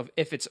impact of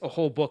if it's a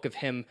whole book of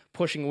him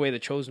pushing away the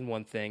chosen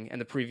one thing,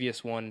 and the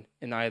previous one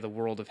in Eye of the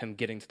World of him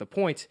getting to the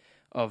point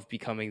of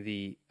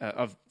becoming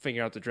of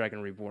figuring out the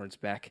Dragon Reborn's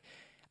back.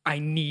 I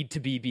need to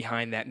be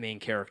behind that main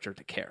character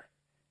to care.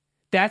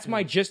 That's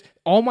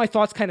all my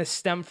thoughts kind of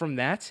stem from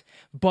that,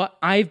 but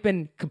I've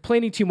been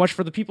complaining too much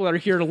for the people that are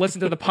here to listen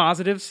to the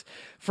positives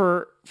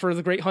for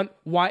The Great Hunt.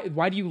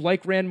 Why do you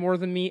like Rand more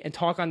than me, and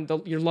talk on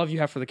your love you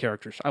have for the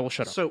characters? I will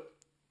shut up. So,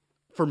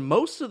 for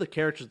most of the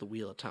characters of the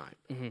Wheel of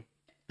Time,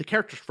 the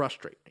characters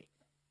frustrate me.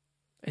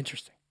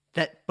 Interesting.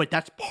 But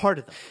that's part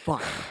of the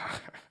fun.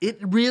 It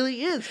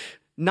really is.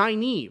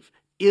 Nynaeve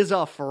is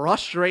a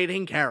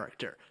frustrating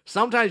character.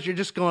 Sometimes you're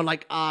just going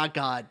like,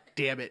 God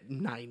damn it,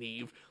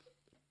 Nynaeve.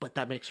 But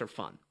that makes her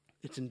fun.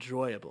 It's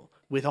enjoyable.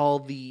 With all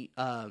the,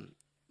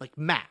 like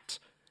Matt.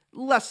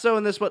 Less so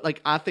in this, but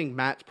like I think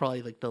Matt's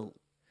probably like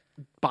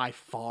by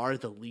far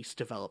the least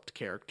developed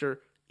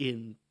character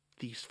in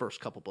these first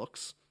couple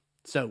books.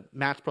 So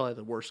Matt's probably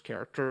the worst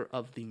character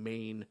of the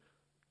main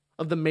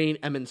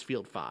Emond's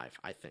Field 5,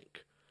 I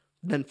think.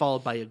 Then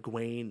followed by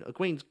Egwene.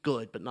 Egwene's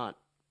good, but not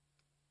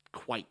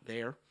quite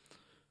there.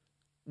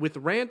 With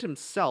Rand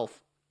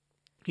himself,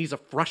 he's a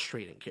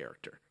frustrating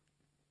character.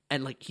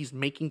 And, like, he's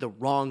making the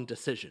wrong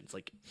decisions,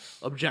 like,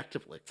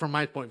 objectively. From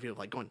my point of view,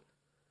 like, going,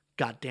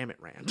 God damn it,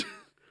 Rand.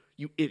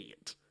 You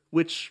idiot.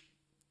 Which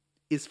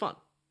is fun.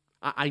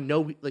 I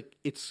know, like,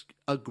 it's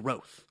a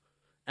growth.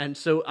 And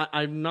so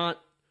I'm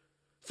not...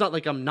 It's not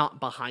like I'm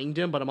not behind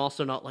him, but I'm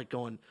also not, like,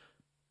 going...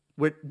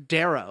 Where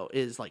Darrow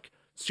is, like,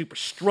 super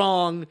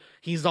strong.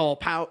 He's all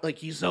like,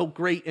 he's so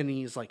great, and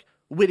he's, like,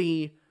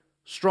 witty,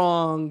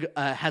 strong,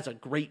 has a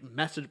great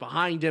message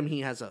behind him.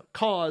 He has a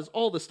cause,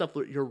 all the stuff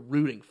that you're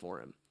rooting for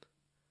him.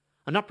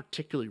 I'm not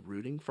particularly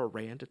rooting for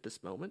Rand at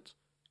this moment.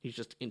 He's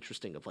just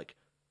interesting of like,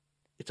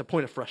 it's a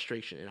point of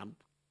frustration, and I'm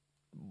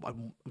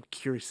I'm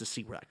curious to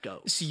see where that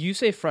goes. So you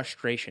say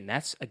frustration.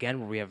 That's, again,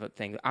 where we have a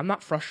thing. I'm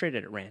not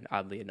frustrated at Rand,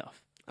 oddly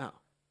enough. Oh.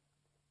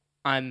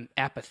 I'm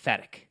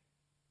apathetic.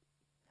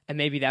 And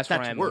maybe that's where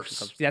my emotion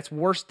comes. That's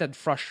worse than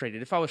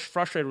frustrated. If I was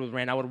frustrated with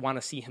Rand, I would want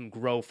to see him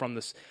grow from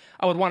this.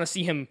 I would want to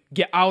see him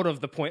get out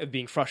of the point of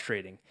being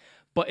frustrating.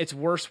 But it's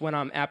worse when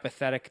I'm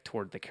apathetic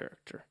toward the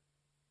character.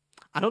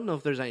 I don't know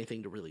if there's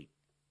anything to really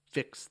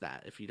fix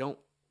that. If you don't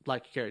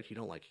like a character, you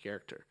don't like a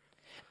character.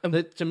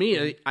 To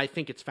me, I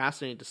think it's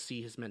fascinating to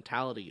see his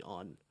mentality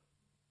on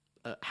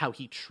how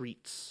he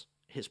treats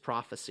his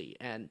prophecy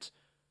and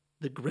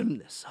the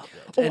grimness of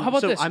it. Oh, how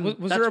about this?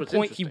 Was there a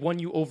point he won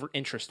you over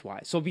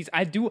interest-wise? So because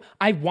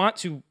I want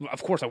to,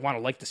 of course, I want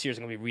to like the series.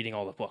 I'm going to be reading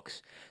all the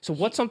books. So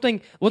what's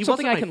something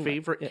I can... my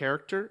favorite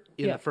character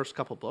in the first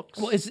couple books.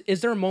 Well,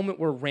 is there a moment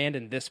where Rand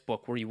in this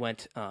book where you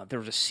went, there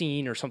was a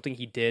scene or something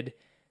he did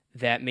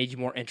that made you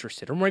more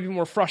interested, or maybe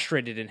more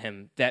frustrated in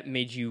him that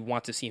made you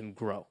want to see him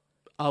grow?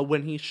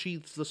 When he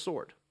sheathes the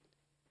sword.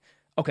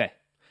 Okay.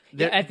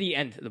 At the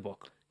end of the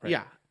book. Right?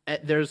 Yeah.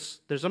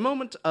 There's a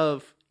moment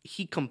of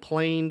he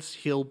complains,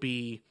 he'll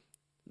be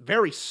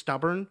very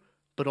stubborn,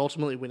 but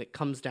ultimately when it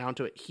comes down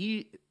to it,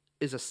 he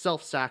is a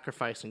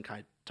self-sacrificing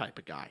type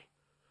of guy.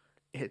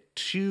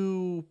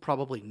 To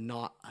probably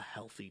not a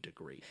healthy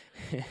degree.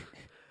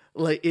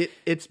 Like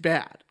it's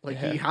bad. Like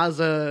he has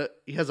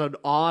an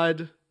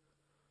odd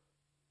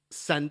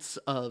sense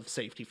of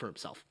safety for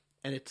himself,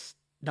 and it's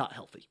not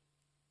healthy.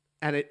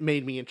 And it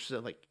made me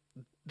interested. Like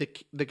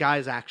the guy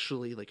is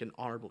actually like an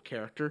honorable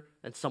character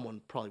and someone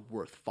probably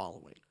worth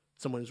following.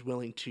 Someone who's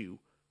willing to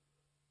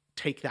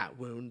take that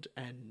wound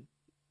and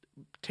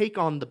take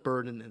on the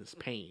burden and his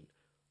pain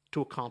to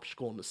accomplish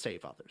goal and to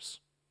save others.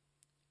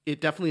 It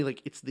definitely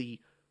like it's the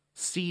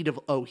seed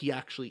of he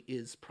actually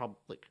is probably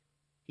like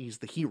he's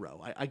the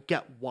hero. I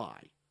get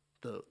why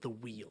the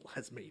wheel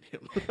has made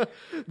him.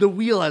 The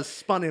wheel has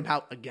spun him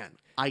out again.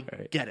 I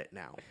get it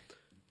now.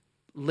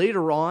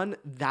 Later on,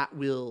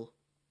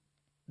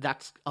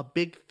 that's a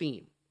big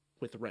theme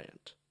with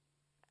Rand.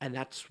 And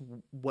that's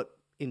what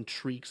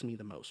intrigues me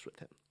the most with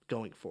him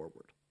going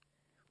forward.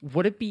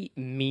 Would it be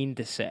mean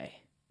to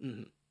say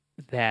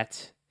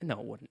that... No,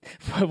 it wouldn't.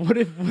 But would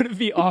it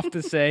be off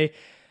to say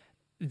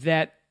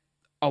that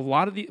a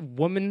lot of the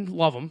women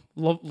love him?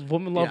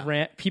 Women love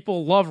Rand.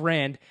 People love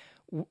Rand.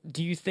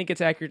 Do you think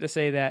it's accurate to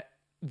say that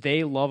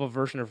they love a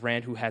version of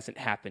Rand who hasn't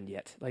happened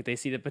yet? Like they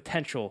see the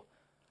potential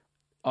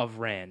of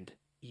Rand.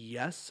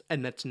 Yes,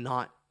 and that's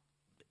not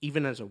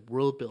even as a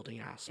world building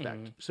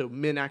aspect. So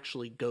Min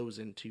actually goes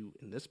into,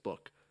 in this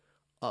book,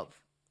 of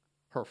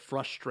her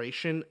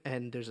frustration,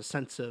 and there's a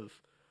sense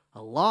of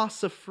a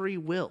loss of free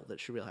will that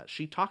she realized.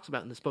 She talks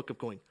about in this book of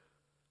going,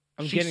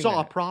 she saw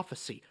a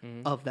prophecy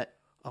of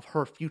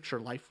her future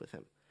life with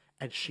him,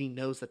 and she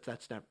knows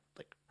that's never,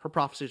 like, her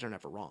prophecies are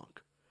never wrong.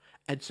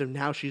 And so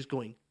now she's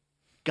going,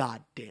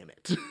 God damn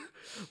it.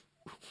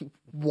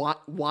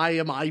 Why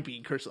am I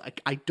being cursed?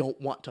 Like, I don't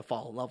want to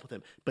fall in love with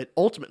him. But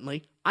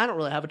ultimately, I don't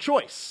really have a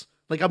choice.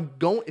 Like,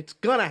 it's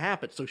gonna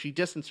happen. So she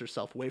distances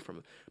herself away from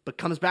him, but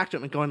comes back to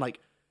him and going like,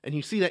 and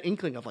you see that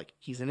inkling of like,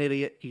 he's an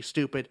idiot, he's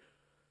stupid,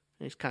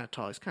 and he's kind of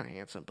tall, he's kind of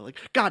handsome, but like,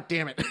 God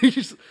damn it.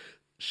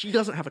 She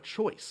doesn't have a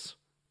choice.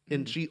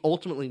 And she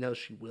ultimately knows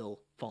she will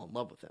fall in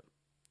love with him.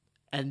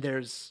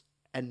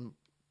 And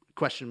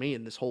question me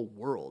in this whole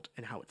world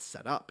and how it's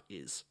set up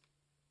is,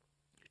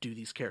 do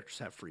these characters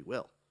have free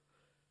will?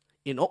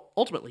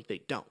 Ultimately,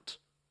 they don't.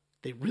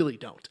 They really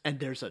don't. And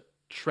there's a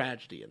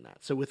tragedy in that.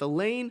 So with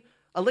Elaine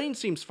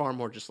seems far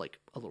more just like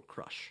a little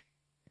crush.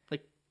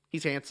 Like,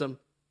 he's handsome.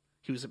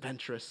 He was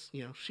adventurous.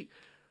 You know,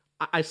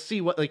 I see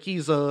what, like,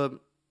 he's a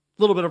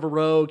little bit of a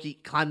rogue. He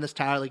climbed this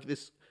tower. Like,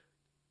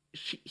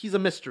 he's a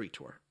mystery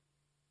to her.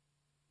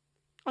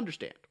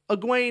 Understand.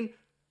 Egwene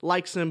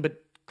likes him,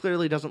 but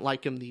clearly doesn't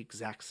like him the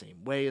exact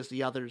same way as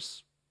the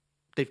others.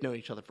 They've known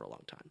each other for a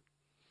long time.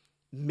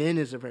 Min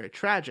is a very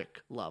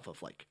tragic love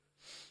of, like,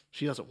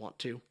 she doesn't want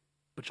to,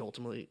 but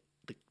ultimately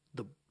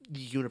the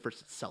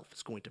universe itself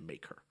is going to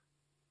make her.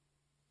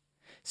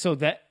 So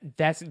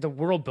that's the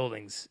world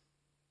building's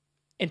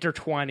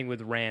intertwining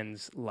with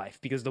Rand's life,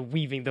 because the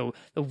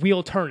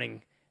wheel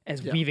turning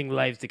as weaving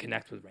lives to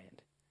connect with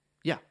Rand.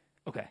 Yeah.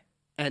 Okay.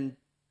 And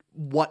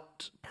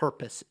what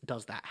purpose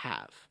does that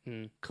have?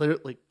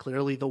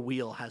 Clearly the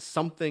wheel has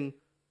something,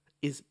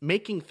 is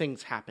making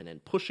things happen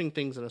and pushing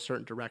things in a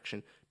certain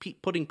direction,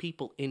 putting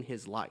people in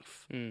his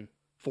life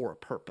for a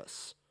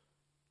purpose.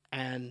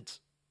 And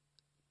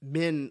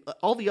Min,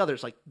 all the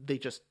others, like, they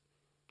just,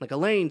 like,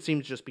 Elaine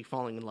seems to just be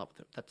falling in love with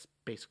him. That's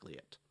basically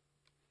it.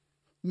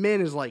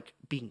 Min is like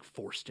being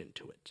forced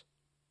into it.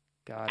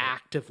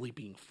 Actively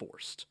being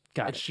forced.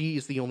 And she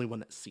is the only one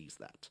that sees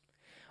that.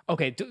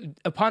 Okay,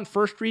 upon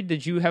first read,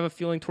 did you have a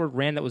feeling toward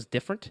Rand that was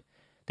different?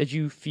 Do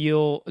you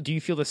feel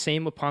the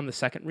same upon the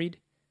second read?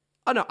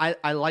 Oh, no,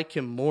 I like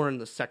him more in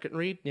the second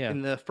read. Yeah.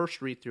 In the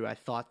first read through, I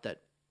thought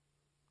that,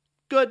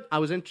 good, I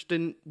was interested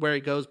in where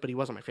he goes, but he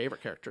wasn't my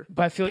favorite character.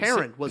 But I feel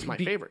Perrin was my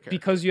favorite character.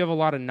 Because you have a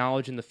lot of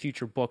knowledge in the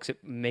future books,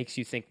 it makes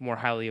you think more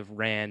highly of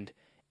Rand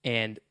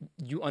and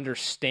you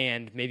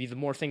understand maybe the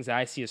more things that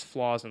I see as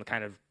flaws and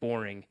kind of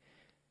boring,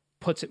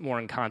 puts it more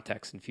in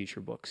context in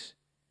future books.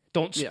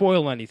 Don't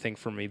spoil anything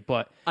for me,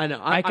 but I know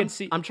I can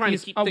see. I'm trying to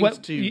keep things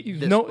to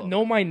this book.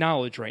 Know my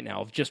knowledge right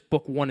now of just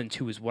book 1 and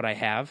 2 is what I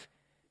have,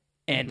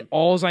 and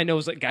all I know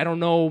is like I don't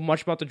know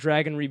much about the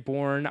Dragon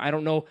Reborn. I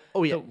don't know.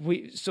 Oh yeah.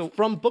 So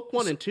from book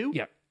 1 and 2,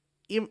 yeah.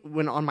 Even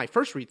when on my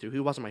first read through, he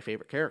wasn't my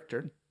favorite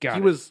character. Got he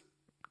it. was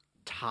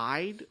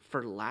tied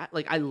for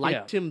like I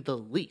liked him the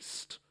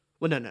least.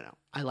 Well, no.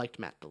 I liked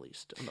Matt the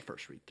least on the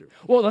first read through.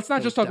 Well, let's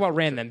not just talk about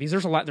Rand then, because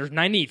there's a lot. There's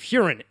Nynaeve,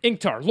 Huron,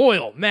 Ingtar,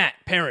 Loyal, Matt,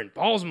 Perrin,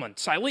 Balsman,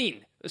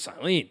 Celine.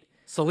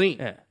 Celine.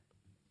 Yeah.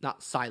 Not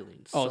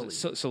Silene. Oh,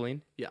 Celine.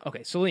 Celine? Yeah.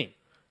 Okay, Celine.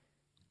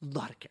 A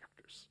lot of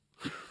characters.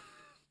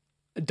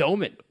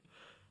 Doman.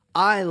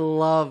 I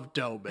love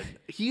Doman.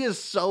 He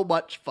is so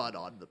much fun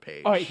on the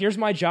page. All right, here's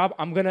my job.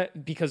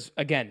 Because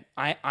again,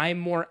 I'm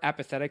more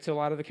apathetic to a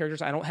lot of the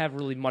characters. I don't have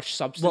really much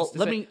substance.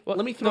 Well,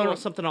 let me throw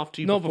something off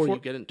to you before you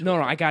get into it.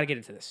 No, I got to get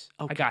into this.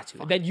 Okay, I got to.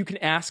 fine. Then you can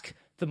ask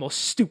the most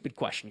stupid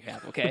question you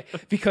have, okay?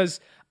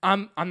 Because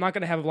I'm not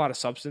going to have a lot of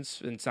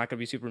substance, and it's not going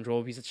to be super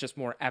enjoyable because it's just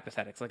more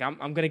apathetic. It's like I'm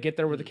going to get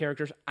there with the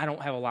characters. I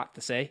don't have a lot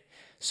to say.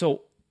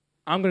 So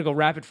I'm going to go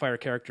rapid fire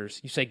characters.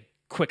 You say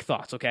quick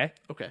thoughts, okay?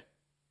 Okay.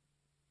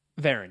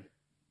 Varen.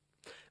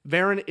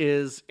 Varen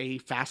is a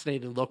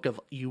fascinating look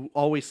of, you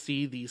always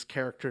see these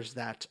characters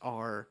that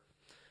are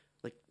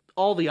like,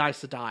 all the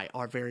Aes Sedai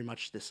are very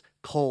much this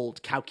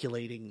cold,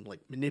 calculating,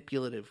 like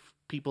manipulative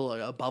people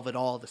above it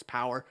all, this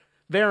power.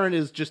 Varen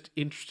is just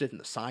interested in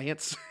the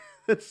science.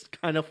 It's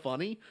kind of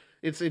funny.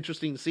 It's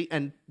interesting to see,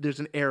 and there's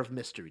an air of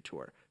mystery to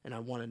her, and I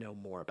want to know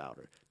more about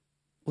her.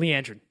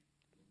 Leandrin.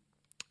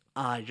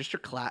 Just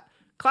your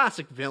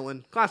classic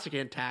villain, classic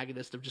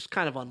antagonist of just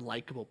kind of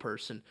unlikable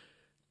person.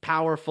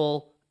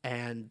 Powerful,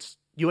 and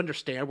you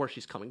understand where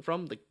she's coming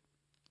from.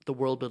 The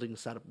world building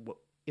is set up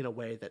in a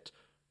way that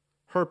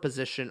her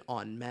position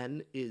on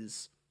men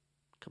is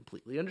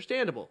completely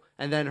understandable.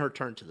 And then her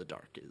turn to the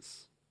dark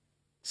is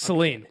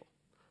Celine.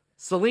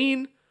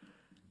 Celine,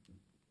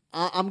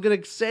 I'm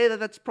going to say that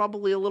that's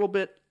probably a little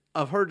bit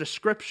of her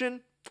description.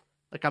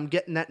 Like, I'm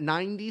getting that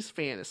 90s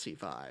fantasy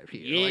vibe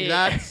here. Yeah. Like,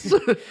 that's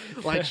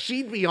like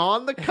she'd be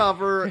on the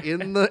cover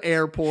in the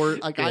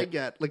airport. Like, I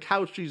get like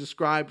how she's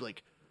described,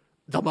 like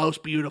the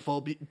most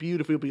beautiful.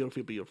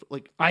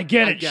 Like, I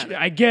get it.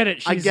 I get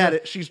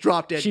it. She's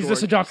drop dead. She's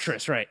gorgeous. the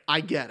seductress, right?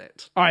 I get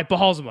it. All right,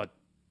 Bahalzamud.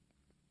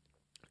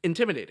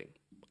 Intimidating.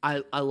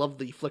 I love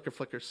the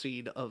flicker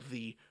scene of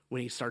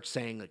when he starts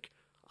saying like,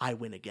 "I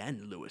win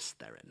again, Lewis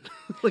Theron."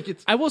 Like,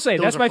 it's. I will say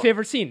that's my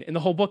favorite scene in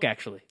the whole book,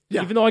 actually.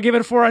 Yeah. Even though I gave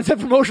it a 4 out of 10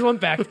 promotional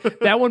impact,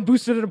 that one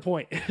boosted it a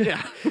point.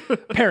 Yeah.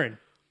 Perrin.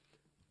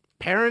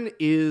 Perrin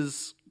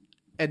is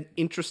an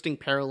interesting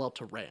parallel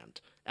to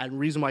Rand. And the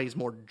reason why he's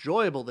more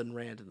enjoyable than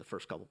Rand in the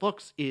first couple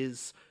books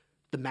is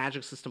the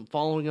magic system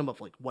following him, of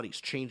like what he's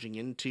changing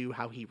into,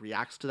 how he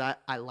reacts to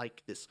that. I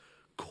like this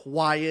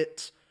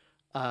quiet,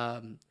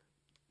 the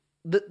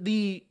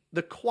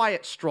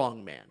quiet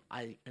strong man.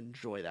 I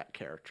enjoy that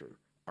character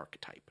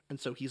archetype, and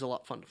so he's a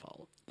lot fun to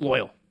follow.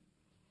 Loyal.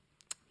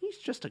 He's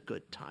just a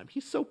good time.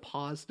 He's so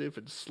positive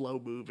and slow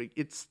moving.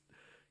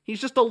 He's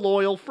just a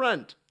loyal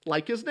friend,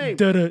 like his name.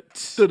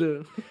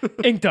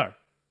 Ingtar.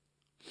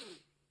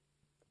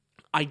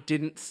 I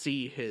didn't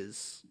see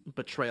his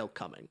betrayal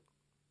coming,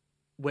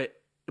 but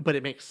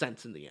it makes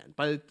sense in the end.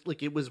 But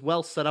like, it was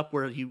well set up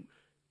where you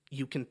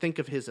can think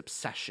of his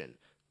obsession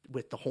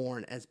with the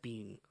horn as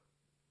being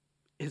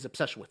his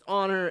obsession with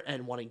honor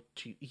and wanting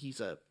to.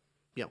 He's a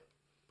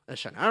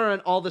Shannara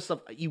and all this stuff.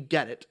 You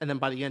get it, and then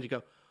by the end you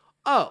go,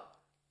 oh,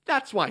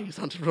 that's why he's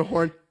hunting for the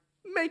horn.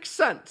 Makes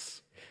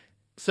sense.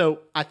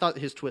 So I thought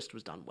his twist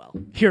was done well.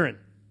 Huron.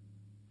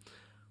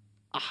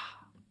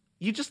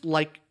 You just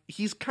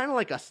he's kind of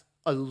like a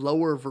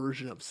lower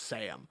version of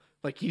Sam.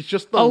 Like, he's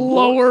just a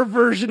lower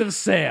version of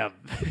Sam.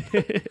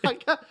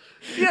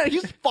 Yeah,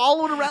 he's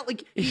following around.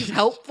 Like, he's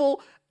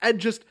helpful, and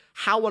just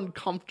how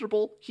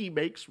uncomfortable he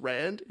makes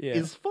Rand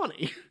is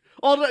funny.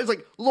 All the time, it's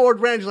like, Lord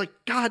Rand is like,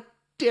 God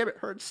damn it,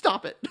 Hearn,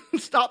 stop it.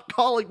 Stop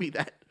calling me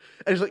that.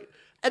 And he's like,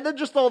 and then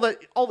just all the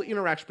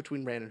interaction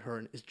between Rand and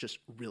Hearn is just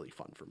really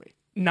fun for me.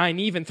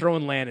 Nynaeve and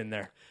throwing Lan in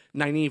there.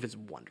 Nynaeve is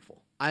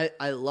wonderful. I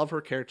love her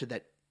character,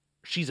 that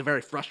she's a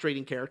very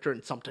frustrating character,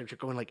 and sometimes you're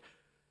going like,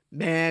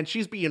 man,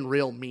 she's being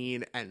real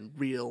mean and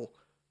real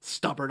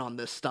stubborn on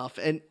this stuff.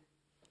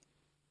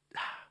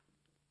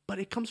 But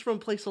it comes from a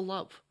place of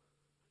love.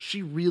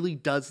 She really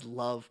does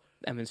love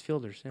Emmons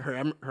Fielders.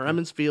 Yeah. her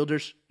Emmons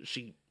Fielders.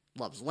 She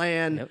loves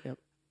Lan. Yep.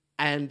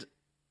 And,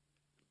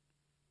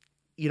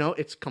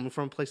 it's coming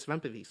from a place of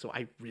empathy. So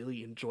I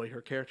really enjoy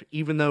her character.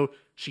 Even though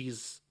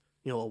she's,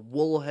 a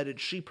wool-headed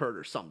sheep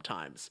herder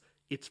sometimes,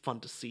 it's fun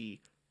to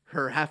see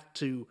her have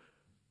to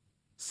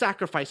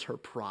sacrifice her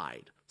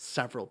pride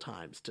several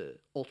times to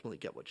ultimately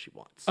get what she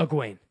wants.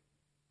 Egwene.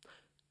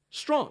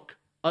 Strong.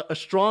 A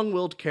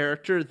strong-willed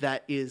character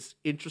that is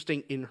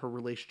interesting in her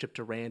relationship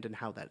to Rand and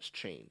how that's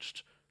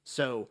changed.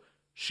 So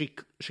she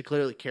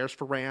clearly cares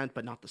for Rand,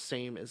 but not the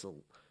same as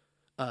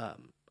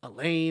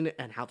Elaine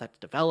and how that's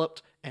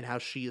developed and how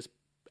she is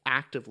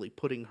actively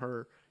putting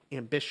her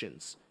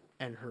ambitions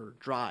and her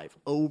drive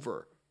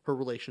over her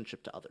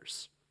relationship to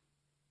others.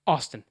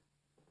 Austin.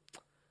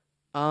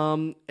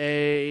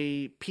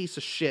 A piece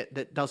of shit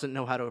that doesn't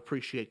know how to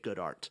appreciate good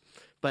art.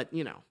 But,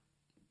 you know.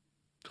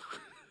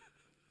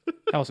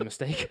 That was a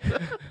mistake.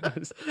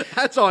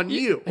 That's on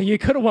you. You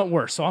could have went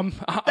worse, so I'll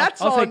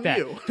take that.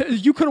 You.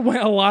 You could have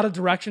went a lot of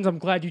directions. I'm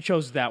glad you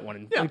chose that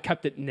one and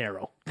kept it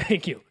narrow.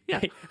 Thank you.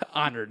 Yeah.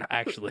 Honored,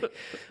 actually.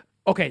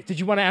 Okay, did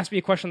you want to ask me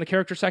a question in the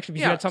character section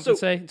because you had something to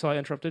say until I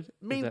interrupted?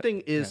 Main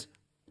thing is,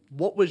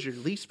 what was your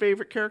least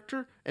favorite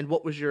character and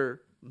what was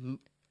your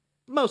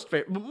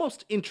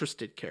most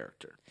interested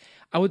character?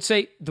 I would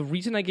say the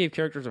reason I gave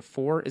characters a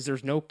 4 is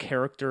there's no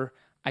character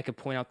I could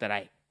point out that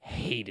I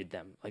hated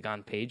them, like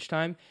on page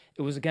time.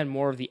 It was, again,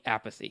 more of the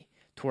apathy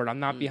toward I'm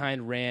not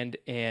behind Rand,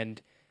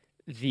 and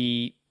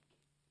the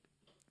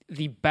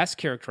best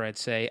character, I'd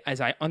say, is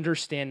I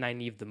understand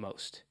Nynaeve the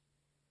most.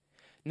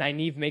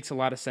 Nynaeve makes a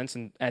lot of sense,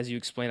 and as you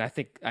explained, I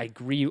think I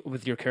agree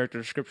with your character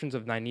descriptions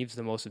of Nynaeve's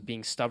the most, of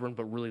being stubborn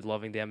but really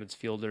loving the Emmons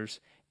Fielders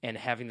and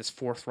having this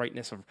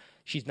forthrightness of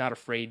she's not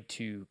afraid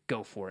to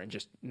go for it and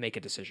just make a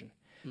decision.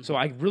 Mm-hmm. So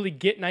I really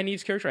get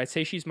Nynaeve's character. I'd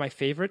say she's my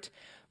favorite,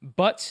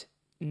 but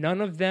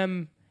none of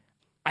them,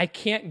 I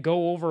can't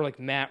go over like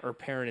Matt or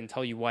Perrin and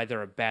tell you why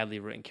they're a badly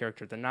written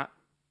character. They're not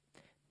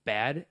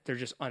bad. They're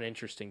just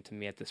uninteresting to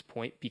me at this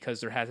point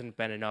because there hasn't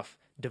been enough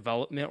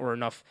development or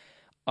enough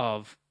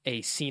of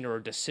a scene or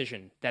a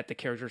decision that the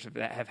characters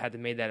have had to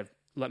make that have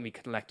let me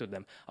connect with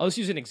them. I'll just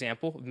use an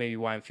example of maybe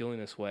why I'm feeling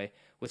this way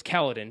with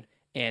Kaladin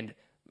and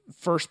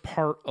first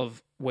part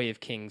of Way of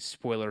Kings,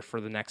 spoiler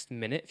for the next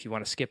minute if you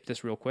want to skip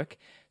this real quick.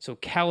 So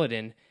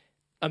Kaladin,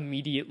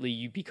 immediately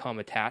you become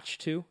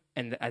attached to,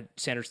 and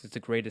Sanderson's the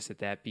greatest at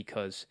that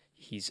because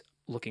he's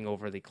looking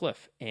over the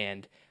cliff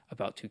and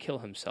about to kill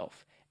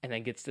himself, and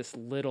then gets this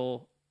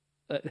little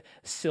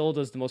Syl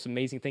does the most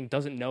amazing thing,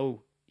 doesn't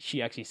know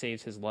she actually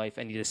saves his life,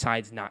 and he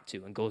decides not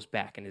to and goes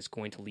back and is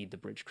going to lead the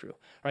bridge crew. All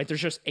right,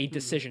 there's just a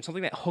decision,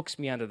 something that hooks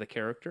me onto the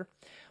character.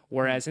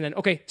 Whereas, and then,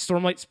 okay,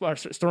 Stormlight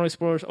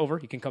spoilers over.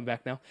 You can come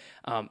back now.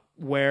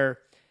 Where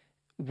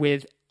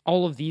with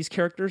all of these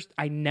characters,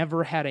 I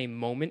never had a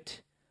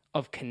moment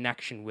of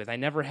connection with. I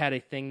never had a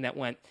thing that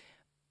went,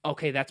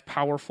 okay, that's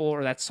powerful,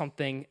 or that's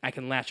something I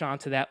can latch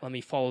onto that. Let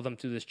me follow them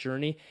through this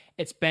journey.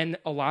 It's been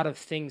a lot of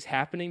things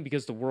happening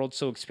because the world's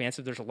so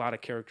expansive. There's a lot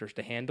of characters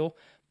to handle,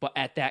 but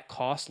at that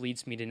cost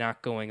leads me to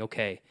not going,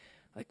 okay,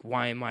 like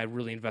why am I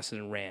really invested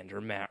in Rand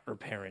or Matt or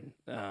Perrin?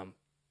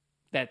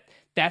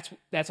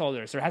 That's all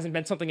there is. There hasn't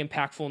been something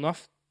impactful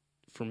enough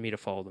for me to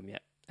follow them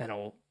yet,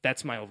 and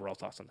that's my overall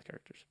thoughts on the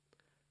characters.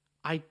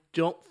 I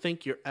don't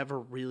think you're ever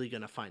really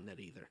going to find that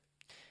either.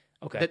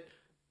 Okay.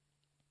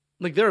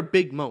 Like, there are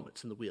big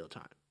moments in the Wheel of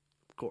Time.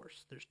 Of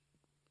course, there's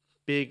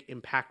big,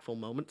 impactful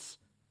moments.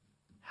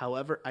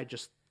 However,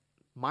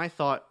 my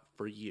thought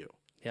for you,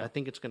 I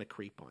think it's going to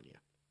creep on you.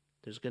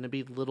 There's going to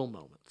be little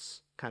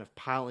moments kind of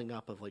piling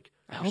up of, like,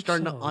 you're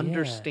starting to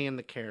understand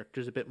the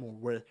characters a bit more.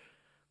 Where,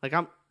 like,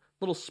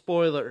 little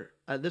spoiler.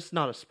 This is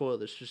not a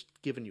spoiler. It's just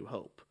giving you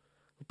hope.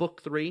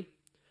 Book 3,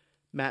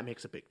 Matt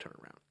makes a big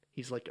turnaround.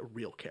 He's like a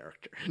real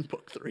character in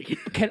book 3.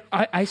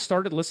 I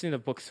started listening to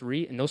book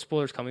 3, and no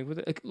spoilers coming with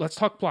it. Like, let's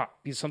talk plot.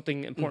 Because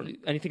something important.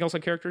 Anything else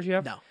on characters you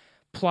have? No.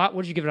 Plot,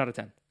 what did you give it out of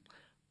 10?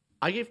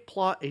 I gave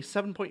plot a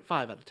 7.5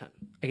 out of 10.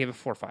 I gave it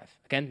 4.5.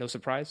 Again, no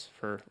surprise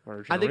for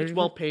I think it's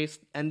well paced,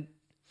 and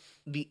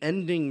the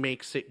ending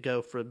makes it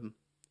go from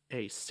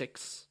a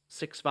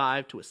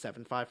 6.5 to a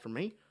 7.5 for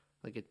me.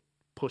 Like, it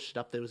pushed it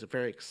up. There was a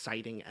very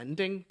exciting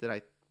ending that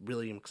I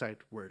really am excited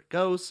where it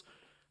goes.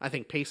 I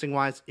think pacing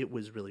wise, it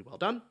was really well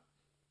done.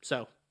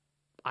 So,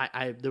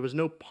 I there was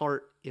no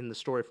part in the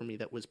story for me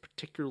that was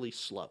particularly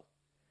slow.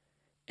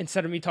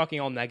 Instead of me talking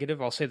all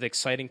negative, I'll say the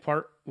exciting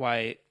part.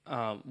 Why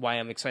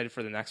I'm excited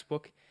for the next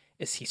book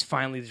is he's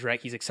finally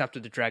he's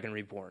accepted the Dragon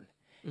Reborn,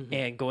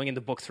 and going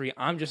into book 3,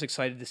 I'm just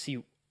excited to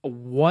see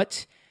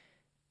what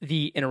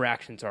the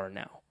interactions are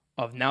now.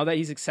 Now that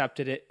he's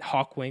accepted it,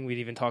 Hawkwing, we'd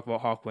even talk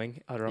about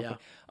Hawkwing,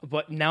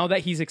 but now that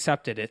he's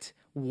accepted it,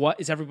 what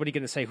is everybody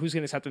going to say? Who's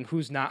going to accept him?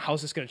 Who's not?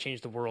 How's this going to change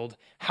the world?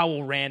 How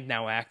will Rand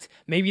now act?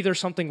 Maybe there's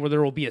something where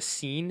there will be a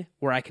scene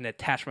where I can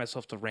attach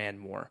myself to Rand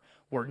more.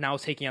 We're now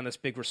taking on this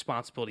big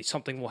responsibility.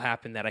 Something will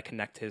happen that I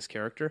connect to his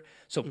character.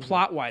 So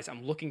plot-wise,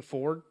 I'm looking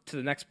forward to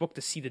the next book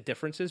to see the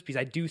differences, because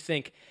I do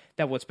think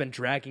that what's been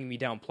dragging me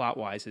down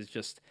plot-wise is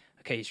just,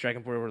 okay, he's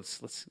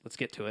Dragonborn, let's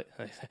get to it.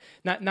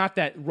 Not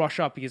that rush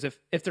up, because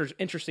if there's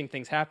interesting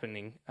things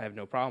happening, I have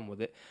no problem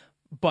with it.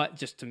 But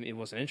just to me, it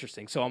wasn't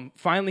interesting. So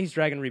finally he's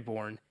Dragon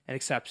Reborn and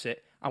accepts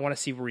it. I want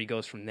to see where he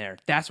goes from there.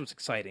 That's what's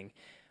exciting.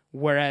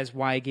 Whereas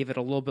why I gave it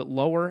a little bit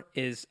lower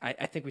is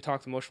I think we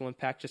talked emotional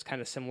impact, just kind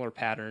of similar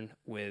pattern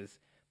with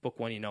book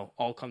 1,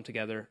 all come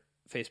together,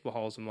 face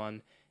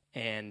Bahalzaman,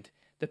 and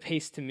the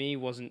pace to me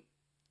wasn't,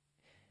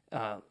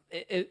 I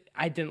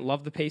didn't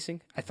love the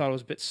pacing. I thought it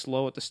was a bit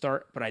slow at the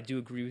start, but I do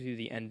agree with you.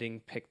 The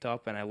ending picked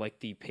up, and I liked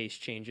the pace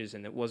changes,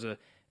 and it was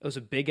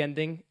a big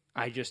ending.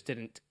 I just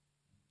didn't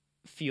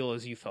feel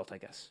as you felt, I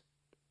guess.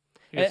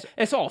 Yes.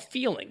 It's all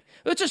feeling.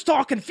 It's just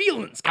talking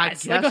feelings,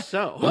 guys. I guess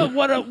so.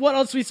 What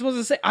else are we supposed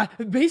to say?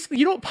 Basically,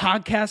 you know what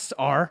podcasts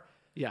are?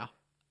 Yeah.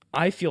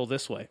 I feel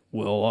this way.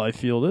 Well, I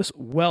feel this.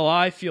 Well,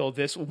 I feel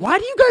this. Why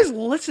do you guys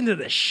listen to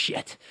this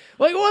shit?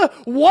 Like,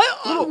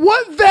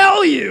 what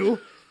value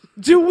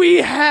do we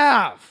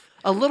have?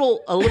 A little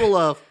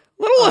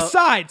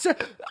Aside. So,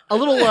 a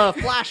little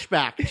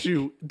flashback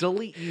to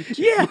delete YouTube.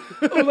 yeah.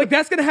 Like,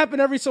 that's going to happen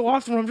every so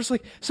often. Where I'm just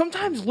like,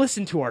 sometimes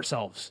listen to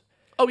ourselves.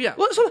 Oh, yeah.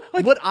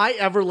 Like, would I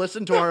ever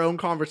listen to our own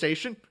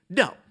conversation?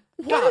 No.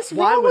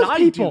 Why would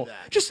I do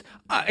that? Just,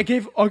 I'll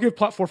give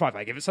plot 4.5.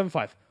 I give it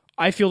 7.5.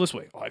 I feel this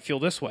way. Oh, I feel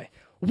this way.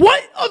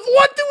 What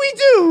do we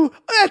do?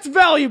 That's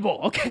valuable.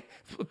 Okay.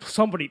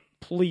 Somebody,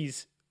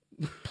 please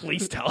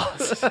tell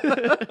us.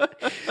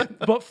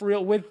 But for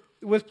real,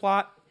 with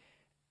plot,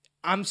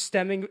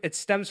 it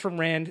stems from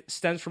Rand,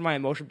 stems from my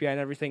emotion behind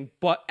everything,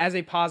 but as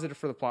a positive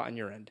for the plot on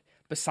your end,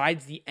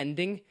 besides the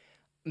ending,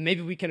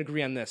 maybe we can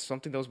agree on this.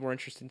 Something that was more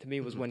interesting to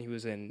me was when he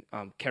was in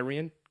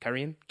Carrion,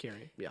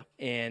 yeah.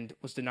 and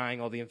was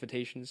denying all the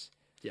invitations.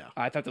 Yeah.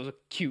 I thought that was a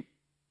cute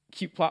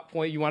plot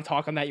point. You want to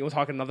talk on that? You want to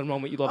talk another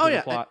moment you love in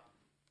the plot?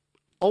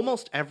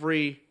 Almost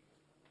every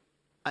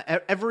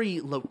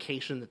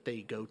location that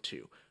they go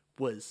to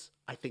was,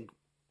 I think,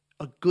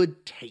 a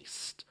good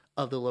taste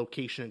of the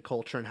location and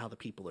culture and how the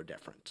people are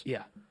different.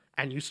 Yeah.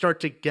 And you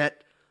start to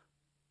get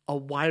a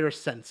wider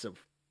sense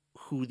of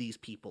who these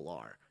people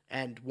are.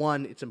 And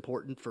one, it's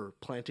important for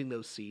planting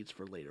those seeds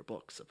for later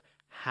books of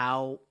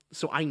how.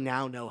 So I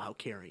now know how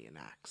Carrion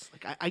acts.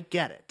 Like I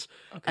get it,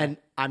 and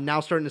I'm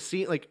now starting to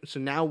see like. So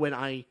now when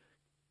I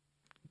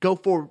go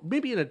for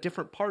maybe in a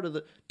different part of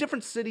the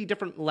different city,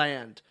 different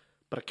land,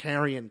 but a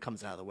Carrion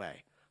comes out of the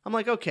way, I'm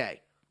like,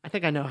 okay, I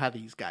think I know how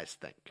these guys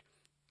think.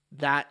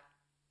 That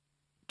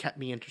kept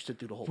me interested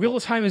through the whole Wheel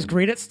of Time is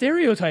great at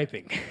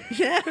stereotyping.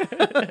 Yeah.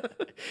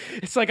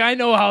 It's like, I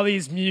know how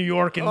these New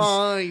Yorkans...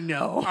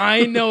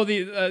 I know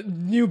the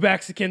New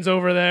Mexicans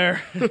over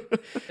there.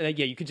 And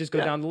yeah, you could just go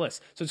down the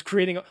list. So it's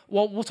creating...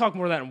 we'll talk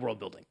more of that in world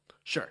building.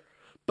 Sure.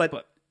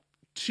 But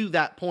to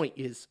that point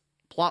is,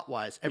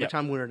 plot-wise, every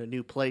time we're in a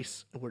new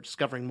place and we're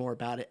discovering more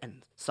about it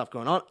and stuff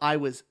going on, I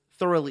was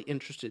thoroughly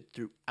interested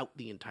throughout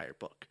the entire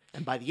book.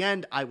 And by the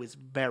end, I was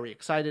very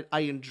excited. I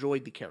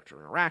enjoyed the character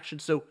interaction.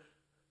 So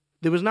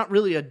there was not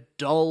really a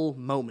dull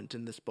moment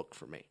in this book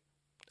for me.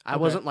 I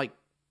wasn't like...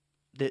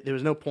 There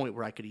was no point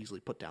where I could easily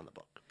put down the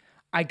book.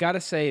 I gotta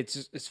say, it's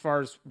just, as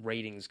far as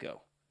ratings go,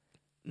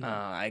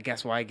 I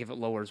guess why I give it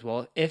lower as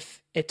well.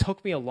 If it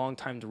took me a long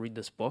time to read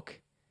this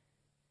book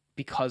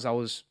because I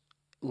was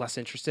less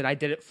interested, I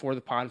did it for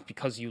the pod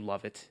because you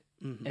love it,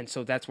 and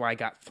so that's why I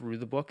got through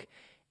the book.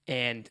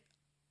 And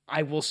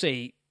I will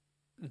say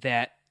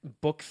that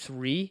book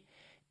 3,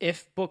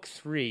 if book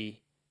 3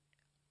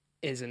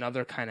 is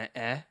another kind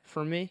of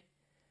for me.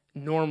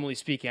 Normally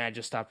speaking, I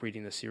just stop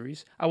reading the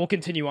series. I will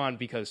continue on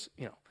because,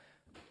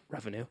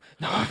 revenue.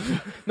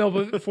 No,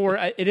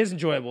 but it is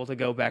enjoyable to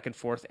go back and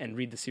forth and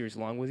read the series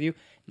along with you.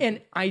 And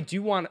I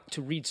do want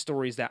to read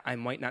stories that I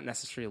might not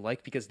necessarily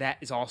like because that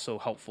is also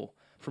helpful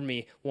for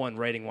me. One,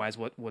 writing-wise,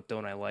 what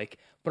don't I like?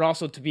 But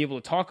also to be able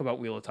to talk about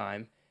Wheel of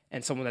Time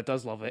and someone that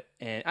does love it.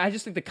 And I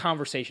just think the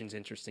conversation's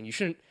interesting. You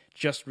shouldn't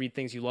just read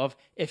things you love.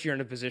 If you're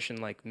in a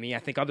position like me, I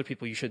think other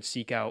people, you should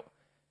seek out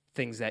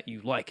things that you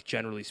like,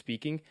 generally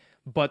speaking.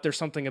 But there's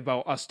something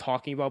about us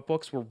talking about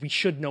books where we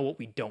should know what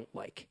we don't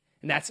like.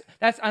 And that's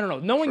I don't know.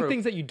 Knowing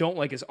things that you don't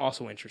like is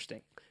also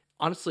interesting.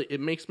 Honestly, it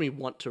makes me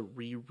want to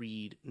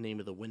reread Name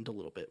of the Wind a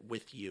little bit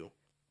with you.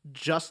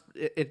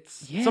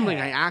 It's something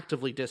I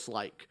actively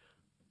dislike,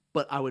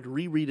 but I would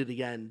reread it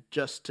again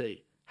just to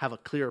have a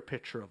clearer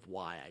picture of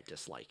why I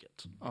dislike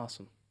it.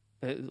 Awesome.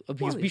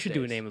 Because we should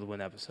do a Name of the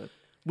Wind episode.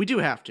 We do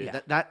have to.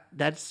 Yeah.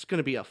 That's going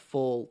to be a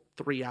full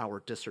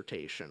 3-hour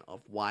dissertation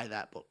of why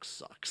that book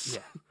sucks.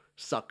 Yeah.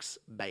 Sucks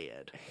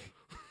bad.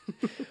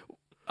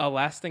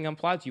 Last thing on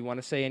plot, do you want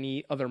to say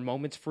any other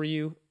moments for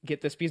you?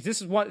 Get this, because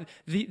this is what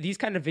these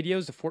kind of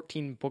videos, the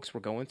 14 books we're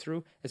going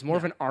through, is more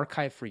of an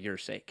archive for your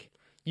sake.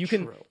 You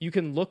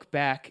can look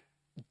back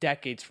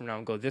decades from now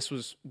and go, this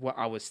was what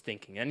I was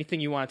thinking. Anything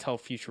you want to tell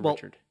future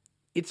Richard?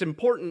 It's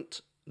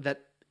important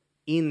that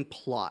in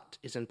plot,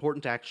 it's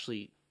important to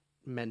actually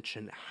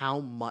mention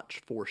how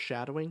much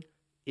foreshadowing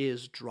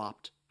is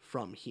dropped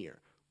from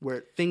here.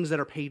 Where things that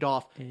are paid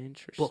off,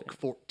 book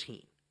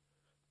 14,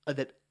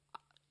 that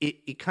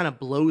it kind of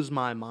blows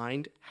my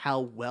mind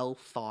how well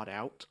thought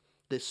out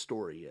this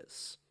story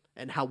is,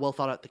 and how well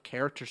thought out the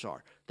characters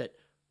are. That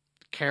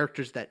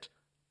characters that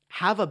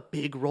have a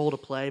big role to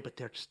play, but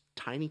they're just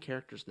tiny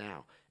characters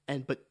now.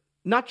 But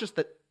not just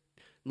that.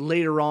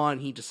 Later on,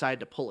 he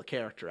decided to pull a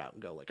character out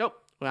and go like, "Oh,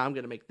 well, I'm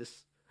going to make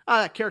this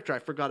that character I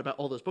forgot about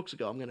all those books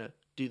ago. I'm going to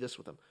do this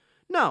with him."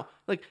 No,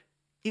 like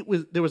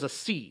there was a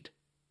seed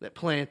that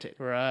planted.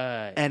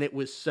 Right. And it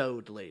was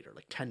sowed later,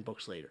 like 10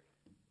 books later.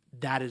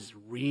 That is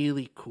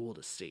really cool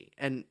to see.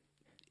 And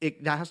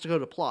that has to go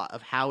to plot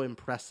of how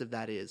impressive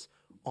that is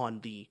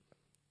on the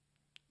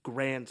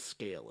grand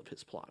scale of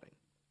his plotting.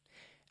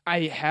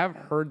 I have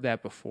heard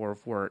that before,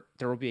 where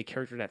there will be a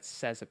character that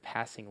says a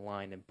passing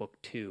line in book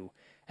 2,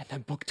 and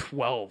then book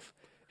 12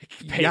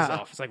 it pays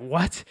off. It's like,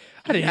 what?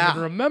 I didn't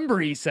even remember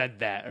he said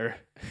that. Or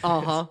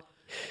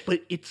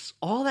But it's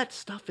all that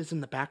stuff is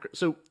in the background.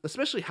 So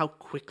especially how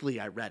quickly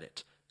I read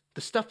it,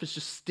 the stuff is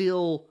just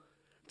still.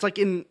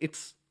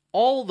 It's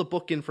all the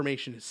book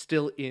information is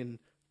still in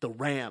the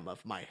RAM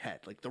of my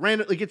head. Like the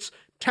RAM, like it's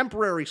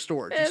temporary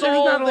storage. There's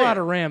not a lot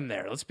of RAM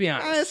there. Let's be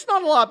honest. It's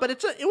not a lot, but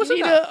it was you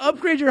need enough. to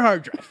upgrade your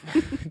hard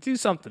drive. Do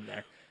something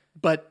there.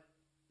 But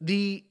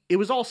it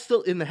was all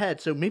still in the head,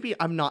 so maybe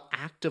I'm not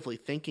actively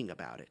thinking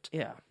about it.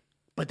 Yeah.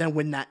 But then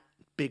when that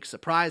big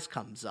surprise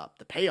comes up,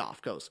 the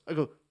payoff goes, I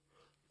go,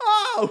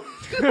 oh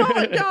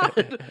my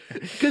God.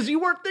 Because you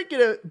weren't thinking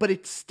of it, but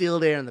it's still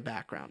there in the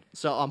background.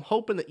 So I'm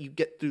hoping that you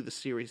get through the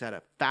series at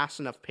a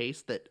fast enough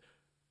pace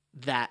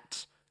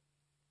that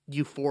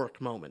euphoric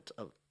moment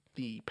of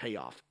the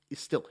payoff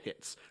still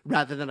hits,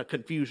 rather than a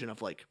confusion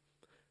of like,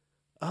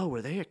 oh,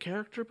 were they a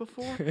character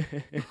before?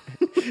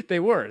 They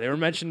were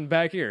mentioned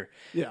back here.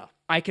 Yeah.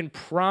 I can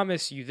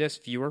promise you this,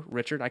 viewer,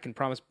 Richard, I can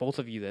promise both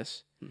of you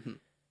this. Mm-hmm.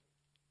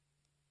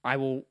 I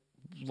will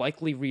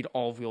likely read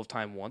all of Wheel of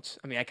Time once.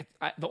 I mean,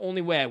 the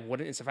only way I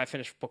wouldn't is if I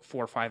finish book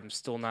 4 or 5, I'm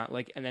still not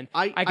like, and then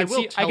I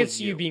could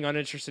see you being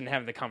uninterested in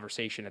having the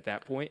conversation at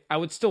that point. I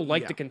would still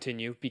like to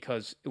continue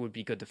because it would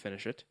be good to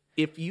finish it.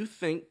 If you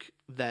think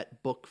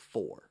that book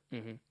 4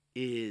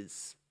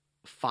 is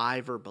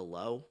 5 or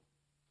below,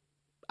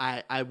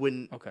 I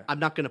wouldn't. Okay. I'm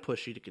not going to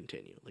push you to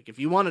continue. Like if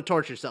you want to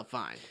torture yourself,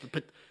 fine,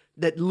 but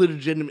that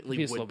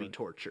legitimately would be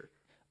torture.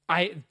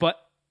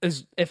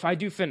 If I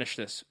do finish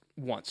this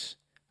once,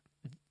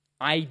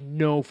 I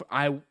know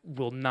I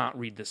will not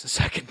read this a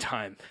second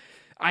time.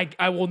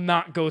 I will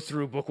not go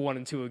through book 1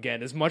 and 2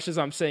 again. As much as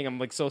I'm saying I'm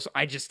like so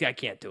I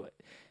can't do it.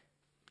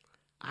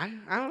 I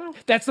don't know.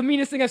 That's the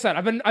meanest thing I've said.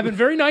 I've been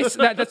very nice.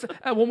 That's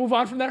we'll move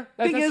on from there.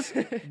 Thing is,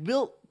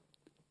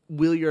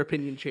 will your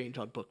opinion change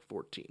on book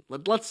 14?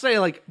 Let's say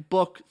like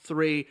book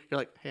 3, you're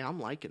like, hey, I'm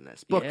liking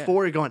this. Book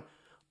 4, you're going,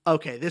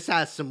 okay, this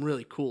has some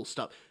really cool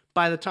stuff.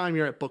 By the time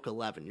you're at book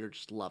 11, you're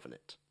just loving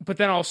it. But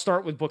then I'll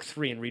start with book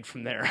 3 and read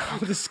from there. I'll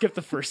just skip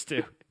the first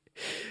 2.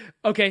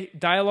 Okay,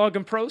 dialogue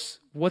and prose.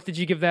 What did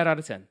you give that out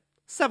of 10?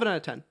 7 out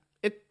of 10.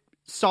 It's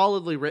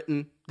solidly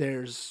written.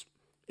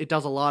 It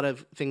does a lot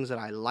of things that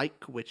I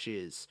like, which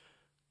is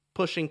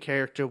pushing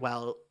character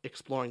while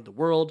exploring the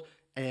world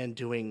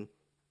and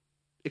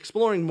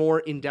exploring more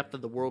in depth of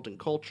the world and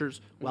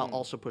cultures while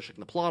also pushing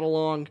the plot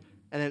along.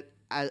 And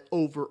then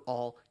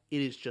overall,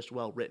 it is just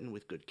well written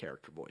with good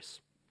character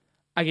voice.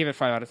 I gave it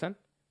 5 out of 10.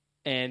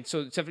 And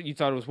so, except for you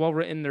thought it was well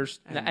written, there's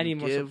not any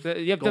more. Let's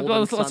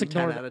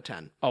ignore 10 out of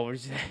 10. Oh, what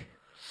did you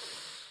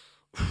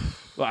say?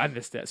 Well, I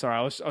missed that. Sorry,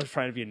 I was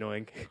trying to be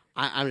annoying.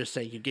 I'm just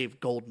saying you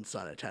gave Golden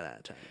Sun a 10 out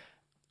of 10.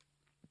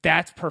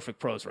 That's perfect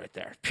prose right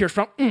there. Pierce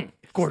Brown,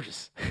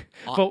 gorgeous.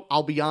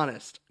 I'll be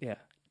honest. Yeah.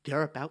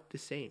 They're about the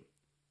same.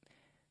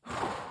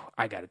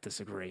 I gotta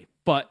disagree.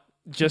 But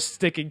just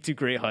sticking to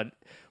Great Hunt,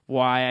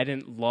 why I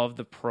didn't love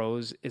the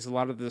prose is a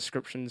lot of the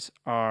descriptions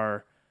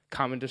are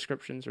common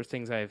descriptions or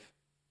things I've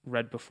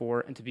read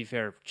before. And to be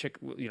fair,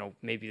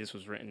 maybe this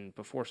was written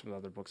before some of the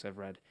other books I've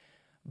read.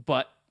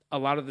 But a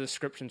lot of the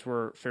descriptions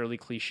were fairly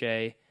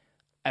cliche.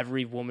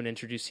 Every woman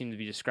introduced seemed to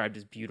be described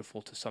as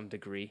beautiful to some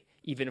degree.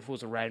 Even if it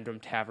was a random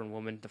tavern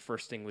woman, the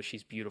first thing was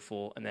she's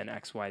beautiful and then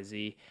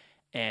XYZ.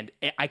 And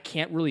I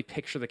can't really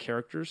picture the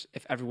characters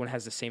if everyone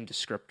has the same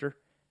descriptor.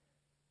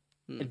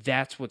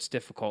 That's what's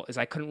difficult, is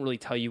I couldn't really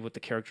tell you what the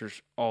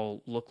characters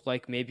all look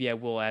like. Maybe I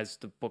will as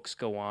the books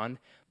go on.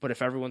 But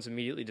if everyone's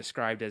immediately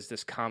described as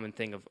this common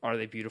thing of are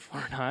they beautiful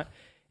or not,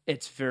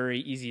 it's very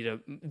easy to...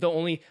 The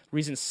only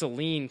reason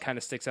Celine kind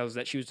of sticks out is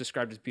that she was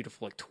described as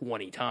beautiful like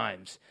 20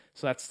 times.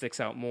 So that sticks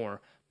out more.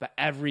 But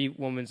every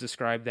woman's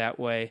described that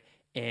way.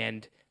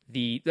 And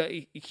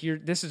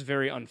this is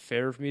very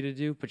unfair for me to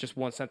do, but just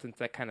one sentence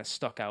that kind of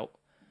stuck out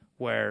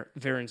where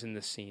Varen's in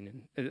this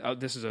scene.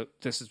 And this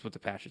is what the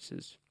passage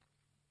is.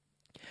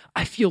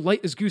 I feel light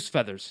as goose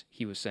feathers,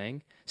 he was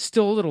saying.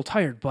 Still a little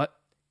tired, but...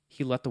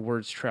 He let the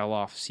words trail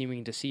off,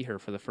 seeming to see her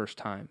for the first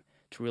time,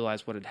 to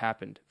realize what had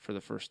happened for the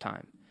first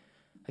time.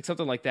 Like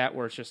something like that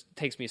where it just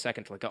takes me a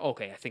second to like,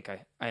 okay, I think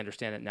I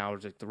understand it now.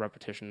 There's like the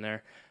repetition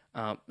there.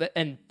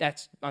 And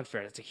that's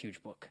unfair. That's a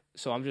huge book.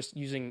 So I'm just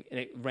using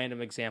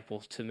random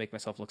examples to make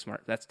myself look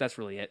smart. That's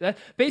really it.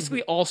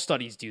 Basically, all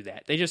studies do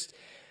that.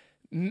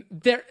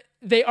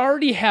 They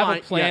already have a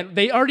plan. Yeah.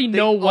 They already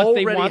know what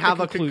they want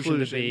the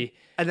conclusion to be.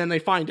 And then they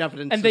find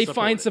evidence and they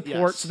find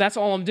support. Yes. So that's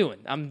all I'm doing.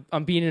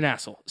 I'm being an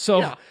asshole. So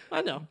yeah,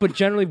 I know. But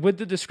generally with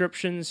the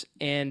descriptions,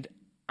 and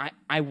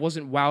I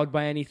wasn't wowed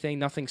by anything.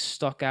 Nothing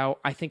stuck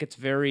out. I think it's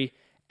very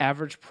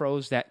average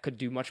prose that could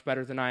do much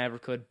better than I ever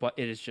could. But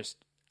it is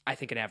just, I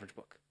think, an average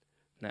book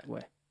in that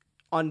way.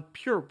 On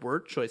pure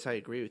word choice, I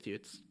agree with you.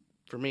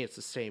 For me, it's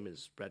the same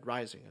as Red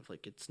Rising.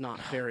 It's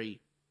not very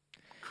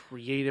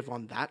creative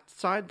on that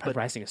side. Red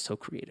Rising is so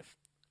creative.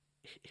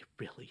 It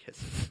really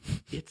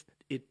is.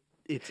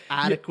 It's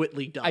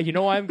adequately done. You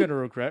know why I'm going to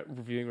regret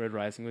reviewing Red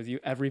Rising with you?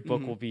 Every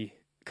book will be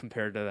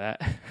compared to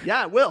that.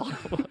 Yeah, it will.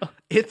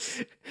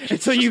 It's until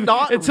just you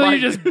not until right.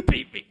 you just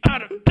beat me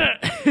out of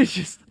that. It's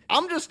just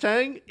I'm just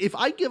saying, if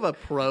I give a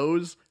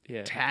prose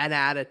Yeah. 10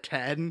 out of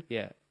 10,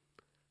 yeah.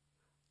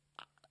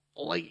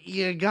 like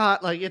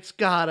it's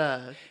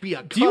gotta be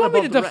a. Do you want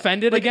me to cut above the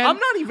defend re- it like, again? I'm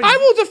not even. I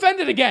will defend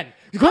it again.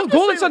 Golden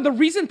saying, Sun. The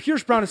reason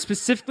Pierce Brown is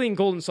specifically in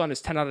Golden Sun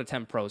is 10 out of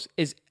 10 prose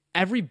is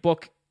every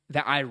book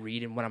that I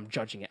read and when I'm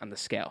judging it on the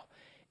scale,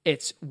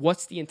 it's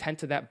what's the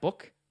intent of that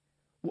book?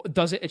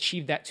 Does it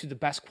achieve that to the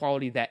best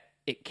quality that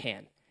it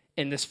can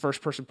in this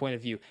first person point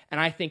of view? And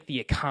I think the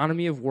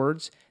economy of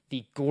words,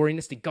 the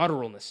goriness, the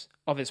gutturalness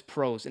of his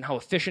prose and how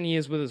efficient he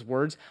is with his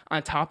words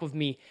on top of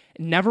me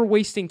never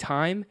wasting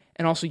time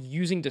and also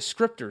using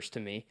descriptors to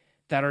me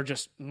that are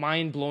just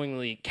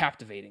mind-blowingly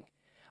captivating.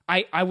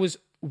 I was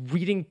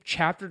reading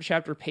chapter to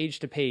chapter, page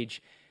to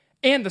page,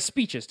 and the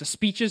speeches,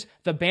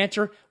 the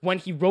banter, when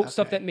he wrote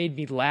stuff that made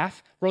me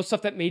laugh, wrote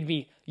stuff that made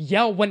me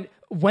yell.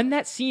 When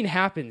that scene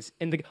happens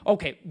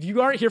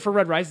you aren't here for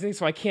Red Rising,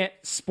 so I can't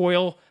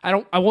spoil.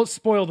 I won't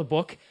spoil the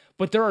book,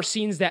 but there are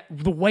scenes that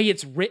the way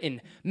it's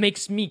written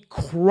makes me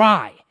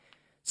cry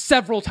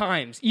several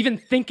times, even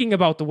thinking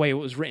about the way it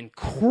was written.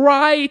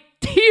 Cry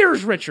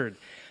tears, Richard,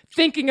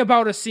 thinking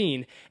about a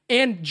scene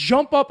and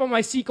jump up on my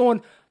seat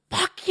going,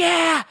 fuck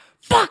yeah,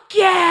 fuck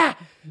yeah.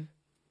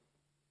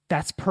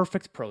 That's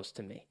perfect prose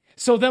to me.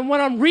 So then when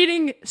I'm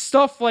reading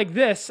stuff like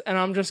this and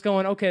I'm just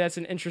going, okay, that's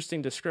an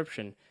interesting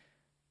description,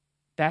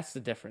 that's the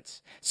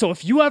difference. So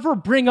if you ever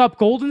bring up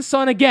Golden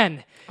Sun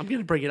again, I'm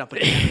gonna bring it up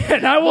again,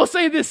 and I will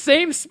say the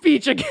same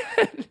speech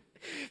again.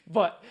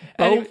 But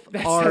anyway,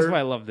 that's why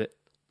I loved it.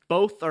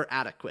 both are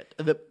adequate.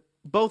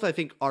 Both I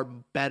think are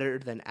better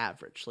than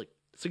average.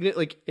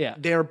 Yeah.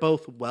 They're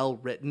both well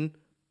written.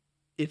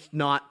 It's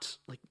not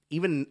like,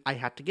 even I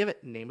have to give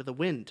it Name of the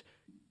Wind.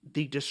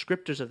 The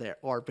descriptors of there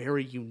are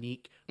very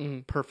unique,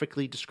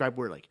 perfectly described,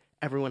 where like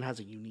everyone has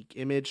a unique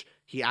image.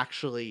 He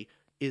actually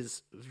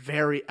is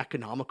very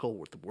economical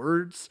with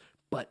words,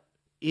 but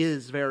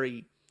is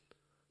very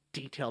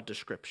detailed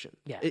description.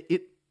 Yeah.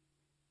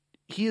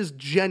 He is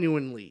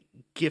genuinely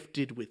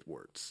gifted with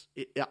words.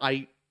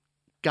 I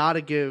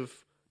gotta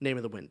give Name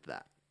of the Wind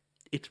that.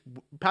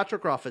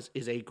 Patrick Rothfuss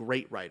is a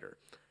great writer.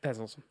 That's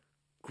awesome.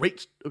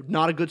 Great,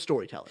 not a good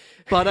storyteller,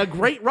 but a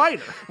great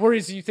writer.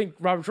 Whereas you think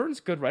Robert Jordan's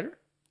a good writer,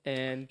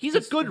 and He's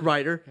a good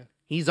writer. Yeah.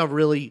 He's a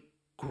really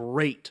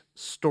great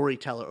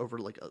storyteller over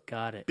like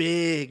a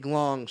big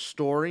long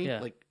story,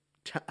 like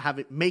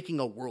making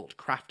a world,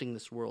 crafting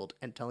this world,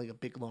 and telling a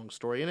big long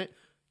story in it.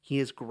 He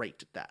is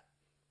great at that.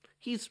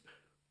 He's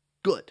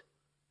good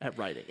at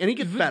writing, and he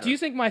gets better. Do you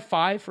think my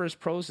 5 for his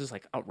prose is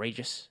like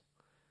outrageous?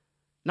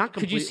 Not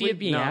completely. Could you see it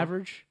being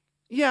average?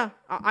 Yeah,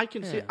 I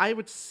can see it. I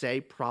would say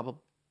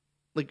probably,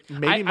 like,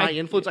 maybe my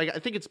influence. I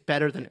think it's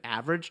better than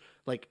average.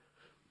 Like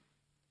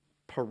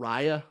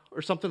Pariah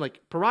or something.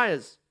 Like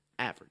Pariah's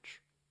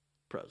average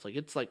prose.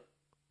 It's not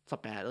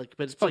bad. Like,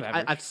 but it's like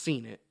I've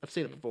seen it. I've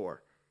seen it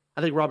before.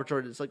 I think Robert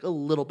Jordan is like a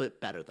little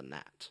bit better than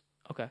that.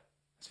 Okay.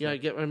 Yeah, I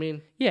get what I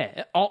mean?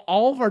 Yeah,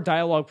 all of our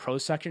dialogue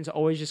prose sections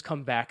always just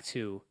come back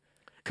to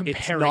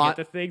comparing it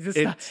to things.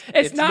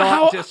 It's not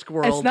how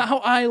Discworld. It's not how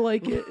I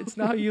like it. It's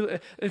not how you.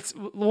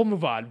 We'll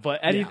move on. But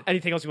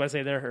anything else you want to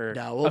say there? Or?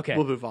 No,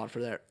 we'll move on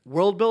from there.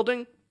 World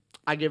building,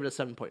 I gave it a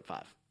 7.5.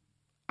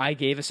 I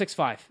gave a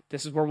 6.5.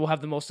 This is where we'll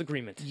have the most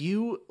agreement.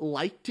 You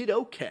liked it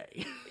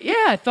okay.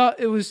 Yeah, I thought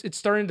it's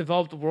starting to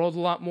develop the world a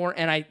lot more,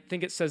 and I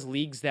think it says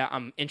leagues that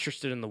I'm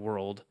interested in the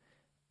world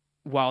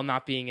while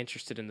not being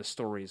interested in the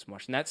story as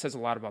much. And that says a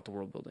lot about the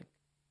world building.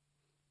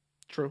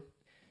 True.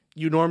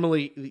 You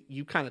normally,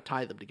 you kind of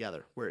tie them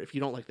together, where if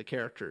you don't like the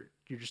character,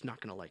 you're just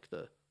not going to like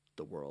the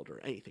world or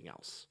anything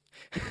else.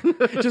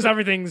 Just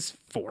everything's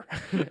 4.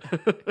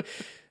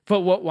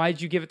 But why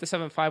did you give it the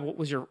 7.5? What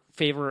was your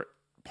favorite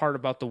part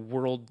about the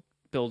world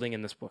building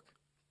in this book?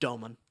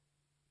 Doman.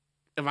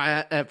 If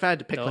I had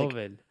to pick,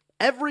 like,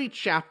 every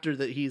chapter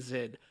that he's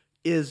in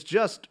is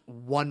just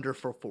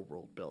wonderful for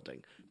world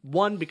building.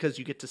 One, because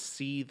you get to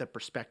see the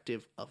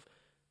perspective of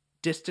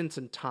distance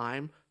and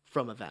time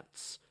from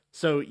events.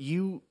 So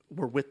you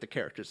were with the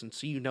characters, and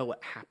so you know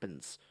what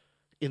happens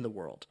in the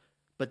world.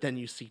 But then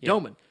you see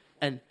Doman,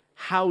 and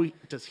how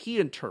does he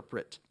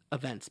interpret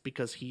events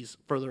because he's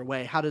further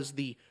away? How does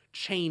the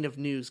chain of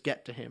news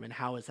get to him, and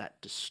how is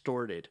that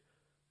distorted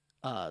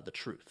the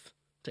truth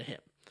to him?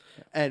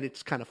 Yeah. And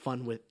it's kind of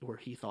fun where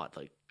he thought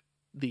like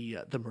the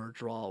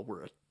Murdraw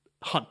were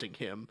hunting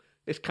him.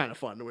 It's kind of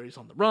fun where he's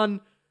on the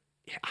run.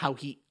 How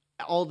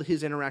all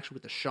his interaction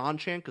with the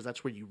Shan-Chan, because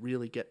that's where you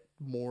really get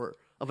more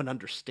of an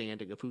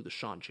understanding of who the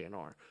Shan-Chan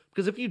are.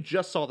 Because if you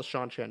just saw the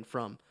Shan-Chan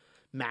from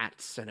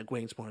Matt's and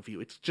Egwene's point of view,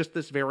 it's just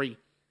this very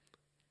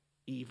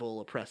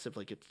evil, oppressive,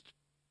 like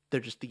they're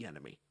just the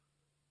enemy.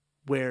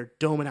 Where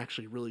Doman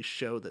actually really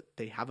show that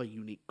they have a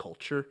unique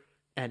culture,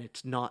 and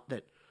it's not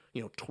that,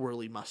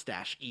 twirly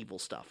mustache evil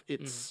stuff.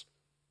 It's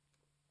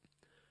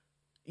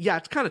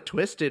it's kind of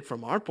twisted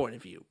from our point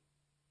of view,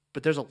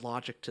 but there's a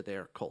logic to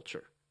their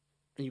culture,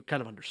 and you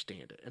kind of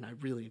understand it, and I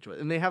really enjoy it.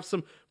 And they have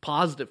some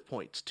positive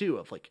points too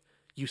of like,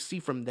 you see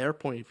from their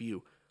point of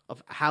view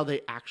of how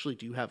they actually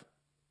do have,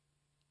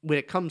 when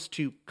it comes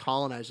to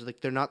colonizers,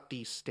 like they're not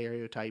the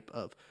stereotype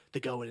of they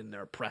go in and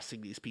they're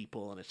oppressing these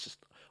people and it's just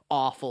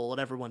awful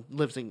and everyone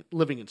living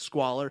in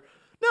squalor.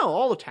 No,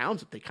 all the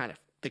towns that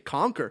they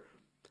conquer,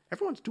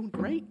 everyone's doing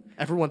great.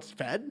 Everyone's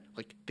fed.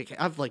 Like they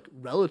have like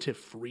relative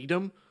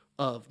freedom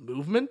of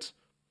movement.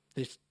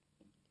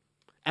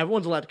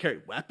 Everyone's allowed to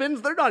carry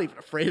weapons. They're not even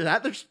afraid of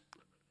that.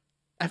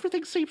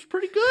 Everything seems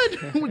pretty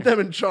good with them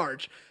in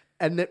charge.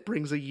 And that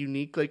brings a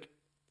unique, like,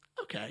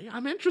 okay,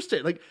 I'm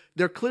interested. Like,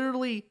 they're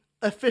clearly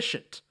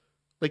efficient.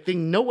 Like, they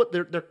know what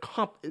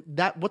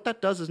what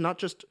that does is not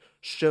just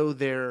show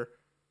they're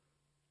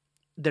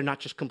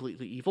not just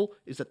completely evil,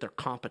 is that they're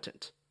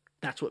competent.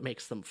 That's what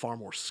makes them far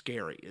more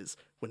scary, is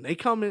when they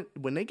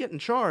get in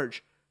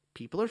charge,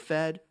 people are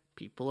fed,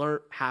 people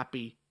are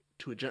happy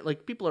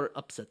people are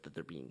upset that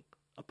they're being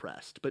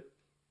oppressed, but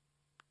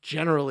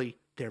generally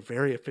they're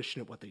very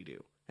efficient at what they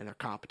do and they're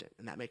competent,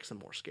 and that makes them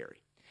more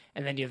scary.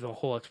 And then you have the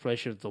whole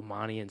exploration of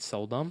Domani and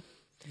Seldom.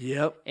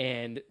 Yep.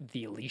 And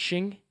the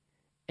leashing,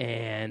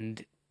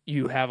 and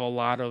you have a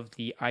lot of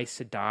the Aes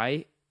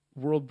Sedai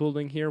world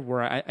building here,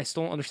 where I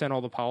still don't understand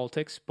all the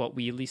politics, but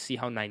we at least see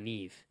how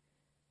Nynaeve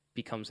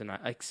becomes an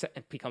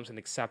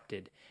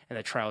accepted, and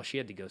the trial she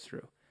had to go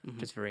through,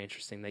 which is very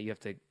interesting.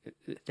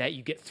 That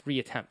you get 3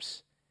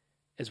 attempts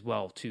as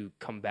well to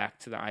come back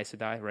to the Aes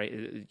Sedai,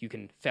 right? You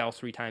can fail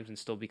 3 times and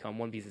still become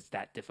one because it's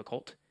that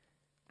difficult.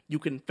 You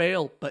can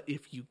fail, but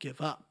if you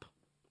give up,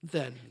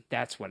 then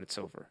that's when it's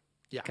over.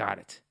 Yeah. Got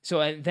it. So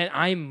then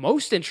I'm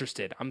most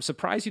interested. I'm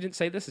surprised you didn't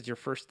say this as your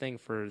first thing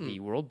for the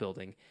world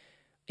building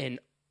in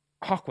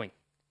Hawkwing.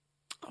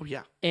 Oh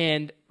yeah.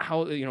 And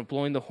how,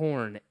 blowing the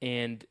horn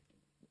and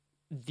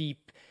the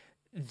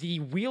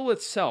wheel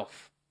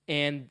itself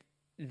and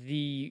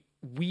the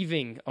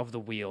weaving of the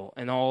wheel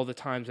and all the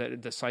times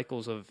that the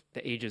cycles of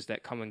the ages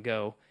that come and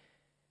go.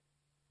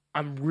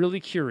 I'm really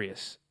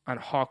curious on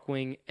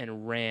Hawkwing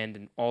and Rand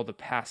and all the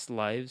past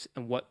lives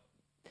and what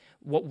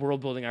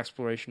world building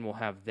exploration we'll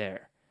have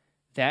there.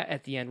 That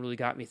at the end really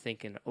got me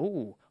thinking,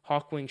 oh,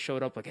 Hawkwing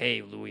showed up like,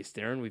 hey, Louis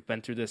Theron, we've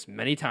been through this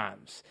many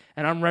times,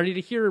 and I'm ready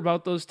to hear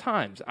about those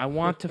times. I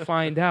want to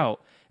find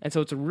out. And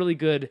so it's a really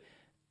good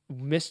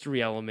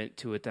mystery element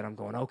to it that I'm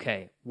going,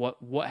 okay,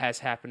 what has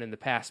happened in the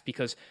past?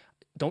 Because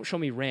don't show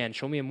me Rand,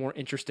 show me a more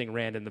interesting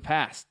Rand in the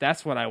past.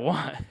 That's what I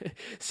want.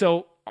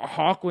 So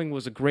Hawkwing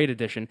was a great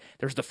addition.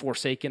 There's the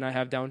Forsaken I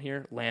have down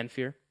here,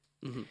 Lanfear.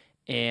 Mm-hmm.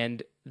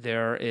 And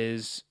there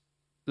is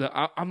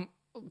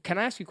can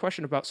I ask you a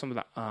question about some of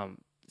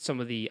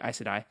the Aes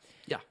Sedai?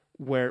 Yeah.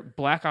 Where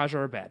Black Aja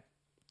are bad.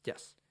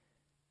 Yes.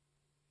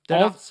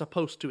 They're not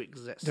supposed to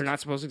exist. They're not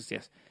supposed to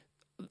exist.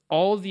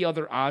 All of the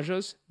other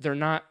Ajas, they're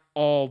not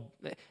all...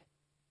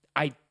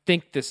 I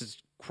think this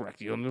is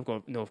correct. You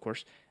know, of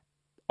course.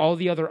 All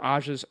the other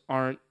Ajas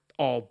aren't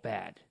all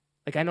bad.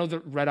 Like, I know the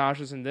red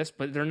Ajas in this,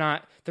 but they're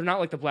not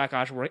like the Black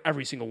Aja where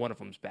every single one of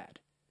them is bad.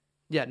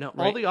 Yeah, no,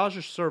 right? All the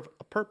Ajas serve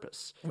a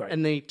purpose. Right.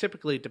 And they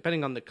typically,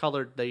 depending on the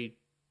color, they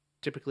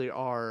typically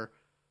are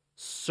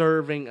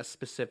serving a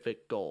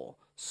specific goal.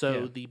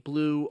 So the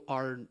blue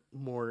are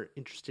more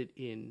interested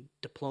in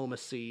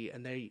diplomacy,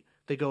 and they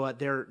go out,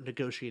 they're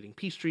negotiating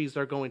peace treaties.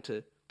 They're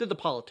the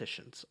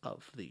politicians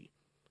of the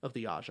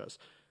Ajas.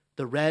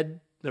 The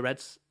red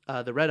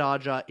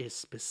Aja is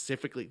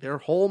specifically, their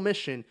whole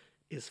mission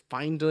is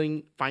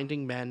finding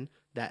men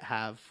that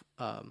have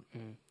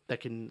that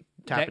can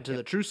tap into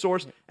the true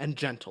source and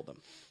gentle them.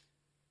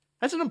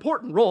 That's an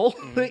important role.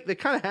 They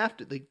kind of have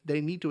to. They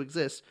need to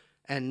exist.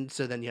 And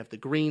so then you have the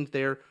greens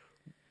there.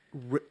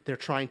 They're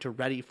trying to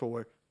ready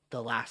for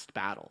the last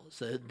battle.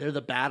 So they're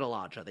the battle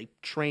Aja. They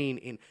train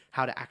in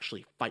how to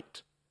actually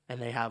fight, and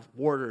they have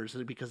warders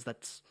because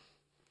it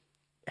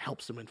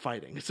helps them in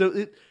fighting.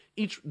 So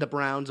the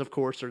browns, of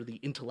course, are the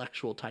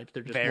intellectual type.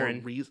 They're just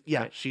Baron.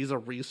 Right. She's a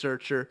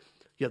researcher.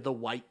 You have the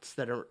whites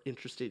that are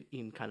interested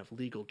in kind of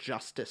legal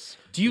justice.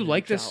 Do you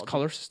like this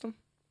color system?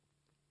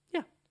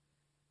 Yeah.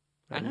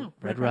 I know.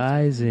 Red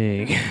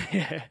Rising.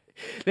 Here's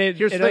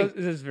the thing.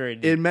 This is very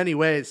in many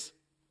ways,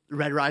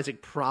 Red Rising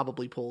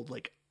probably pulled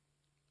like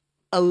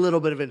a little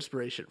bit of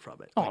inspiration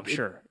from it. Oh, I'm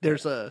sure.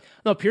 There's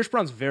Pierce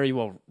Brown's very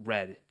well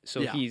read.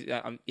 So he's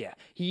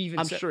he even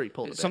I'm sure he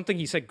pulled it. Something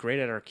he said great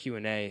at our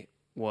Q&A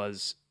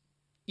was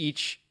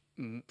each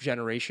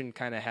generation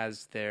kind of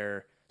has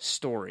their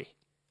story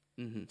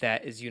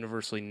that is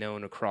universally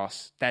known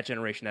across that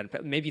generation.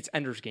 That maybe it's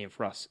Ender's Game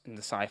for us in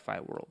the sci-fi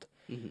world.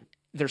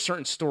 There's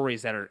certain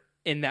stories that are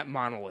in that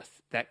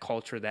monolith, that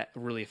culture that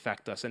really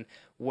affect us. And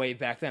way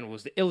back then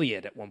was the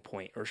Iliad at one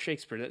point, or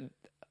Shakespeare.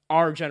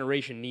 Our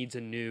generation needs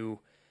a new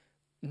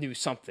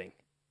something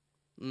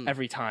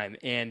every time.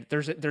 And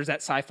there's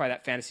that sci-fi,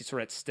 that fantasy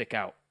sort of stick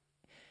out.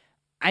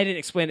 I didn't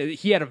explain it.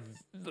 He had a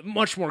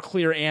much more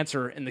clear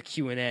answer in the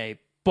Q&A,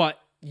 but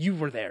you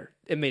were there.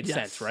 It made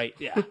sense, right?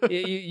 Yeah.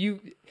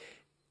 you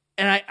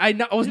and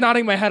I was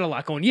nodding my head a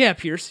lot going, yeah,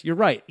 Pierce, you're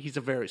right. He's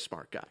a very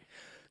smart guy.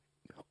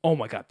 Oh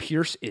my God,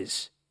 Pierce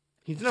is...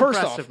 He's an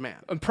impressive man.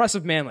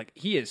 Impressive man. Like,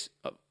 he is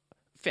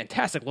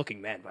fantastic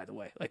looking man, by the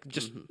way. Like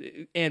just,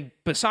 and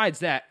besides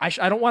that, I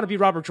don't want to be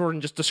Robert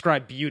Jordan, just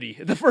describe beauty.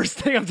 The first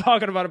thing I'm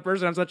talking about a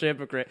person, I'm such a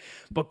hypocrite,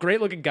 but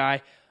great looking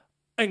guy,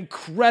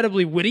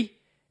 incredibly witty,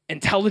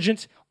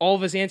 intelligent. All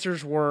of his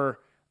answers were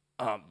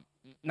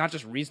not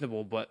just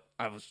reasonable, but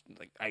I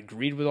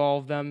agreed with all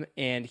of them.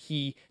 And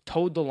he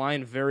towed the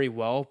line very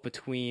well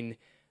between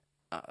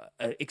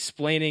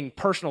explaining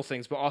personal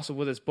things, but also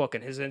with his book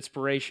and his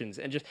inspirations.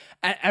 And just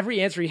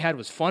every answer he had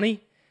was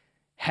funny,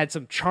 had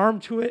some charm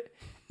to it.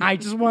 I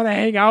just want to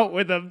hang out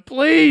with him.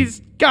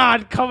 Please,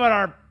 God, come on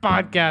our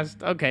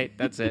podcast. Okay,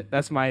 that's it.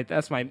 That's my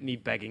me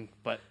begging.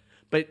 But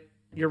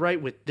you're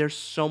right. There's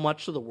so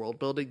much of the world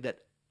building that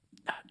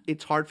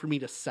it's hard for me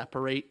to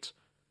separate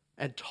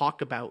and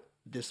talk about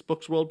this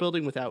book's world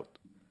building without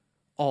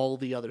all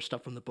the other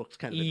stuff from the books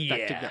kind of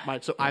affecting that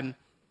mind. So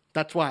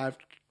that's why I've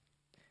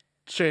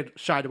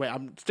shied away.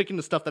 I'm sticking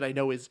to stuff that I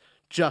know is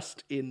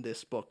just in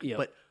this book. Yep.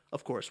 But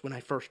of course, when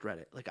I first read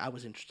it, like I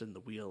was interested in the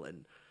wheel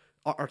and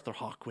Arthur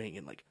Hawkwing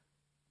and like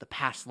the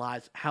past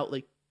lives, how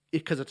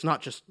because it's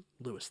not just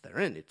Lewis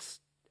therein, it's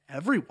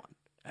everyone.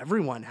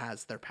 Everyone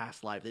has their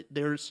past life.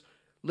 There's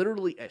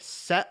literally a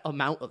set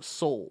amount of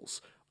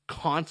souls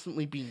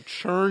constantly being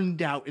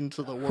churned out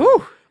into the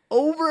world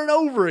over and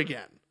over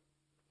again.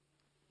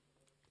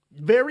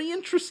 Very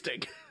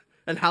interesting.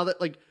 And how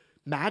that like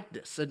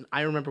madness. And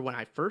I remember when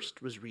I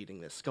first was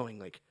reading this going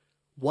like,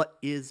 what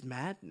is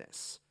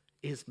madness?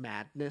 Is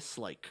madness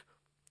like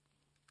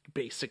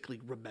basically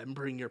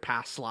remembering your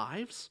past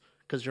lives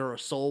because you're a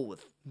soul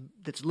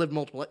that's lived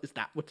multiple? Is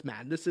that what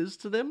madness is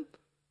to them?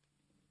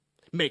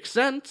 Makes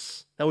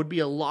sense. That would be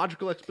a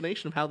logical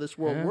explanation of how this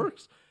world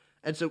works.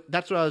 And so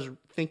that's what I was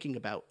thinking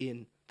about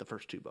in the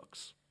first two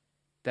books.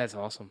 That's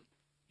awesome.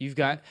 You're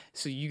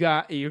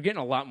getting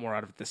a lot more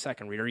out of the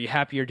second read. Are you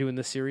happy you're doing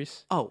this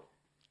series? Oh,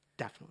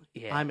 definitely.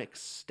 Yeah. I'm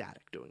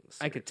ecstatic doing this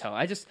series. I could tell.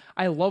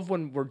 I love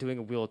when we're doing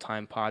a Wheel of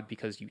Time pod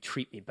because you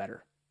treat me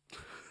better.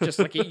 Just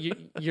like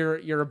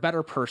you're a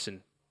better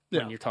person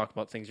when you talk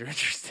about things you're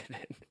interested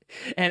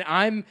in. And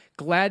I'm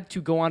glad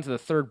to go on to the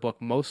third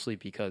book, mostly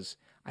because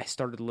I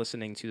started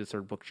listening to the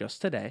third book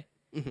just today.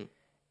 Mm-hmm.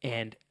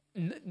 And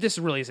this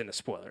really isn't a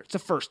spoiler. It's the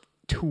first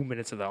 2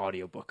 minutes of the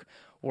audiobook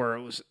where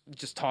it was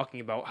just talking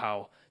about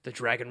how the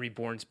Dragon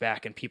Reborn's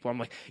back and people, I'm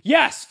like,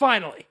 yes,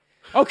 finally.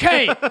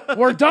 Okay,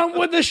 we're done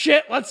with this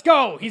shit. Let's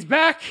go. He's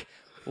back.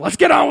 Let's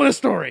get on with the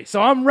story. So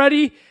I'm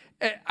ready.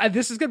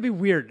 This is going to be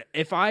weird.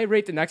 If I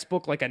rate the next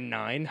book like a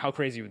 9, how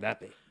crazy would that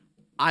be?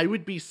 I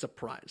would be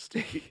surprised.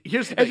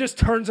 Here's the thing. It just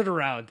turns it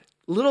around.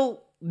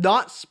 Little,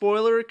 not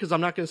spoiler, because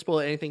I'm not going to spoil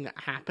anything that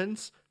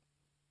happens,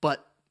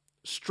 but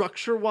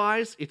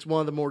structure-wise, it's one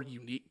of the more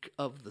unique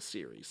of the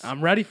series.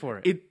 I'm ready for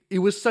it. It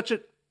was such a...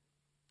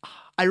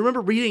 I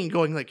remember reading and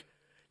going like,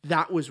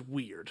 that was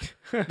weird.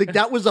 Like,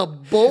 that was a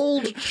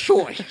bold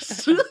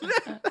choice.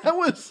 That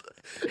was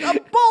a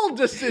bold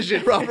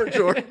decision, Robert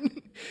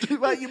Jordan.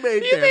 What you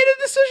made there. You made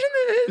a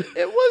decision.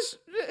 It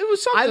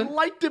was something. I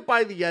liked it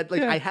by the end.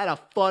 Like, I had a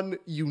fun,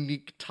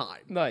 unique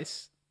time.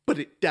 Nice. But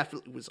it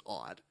definitely was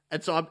odd.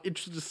 And so I'm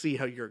interested to see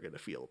how you're going to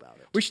feel about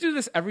it. We should do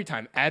this every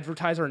time.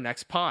 Advertise our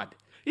next pod.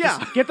 Yeah.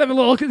 Just give a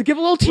little teaser.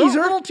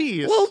 Little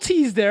tease. Little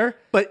tease there.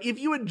 But if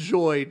you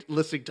enjoyed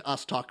listening to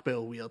us talk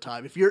about Wheel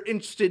Time, if you're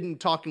interested in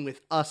talking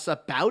with us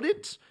about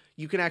it,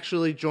 you can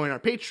actually join our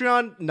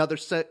Patreon. Another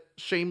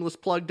shameless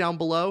plug down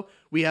below.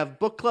 We have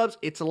book clubs.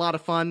 It's a lot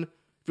of fun.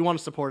 If you want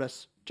to support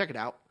us, check it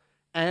out.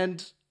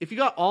 And if you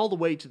got all the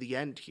way to the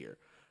end here,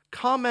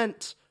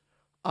 comment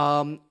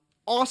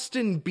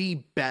Austin be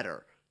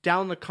better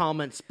down in the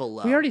comments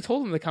below. We already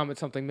told them to comment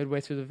something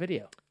midway through the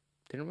video.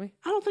 Didn't we?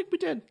 I don't think we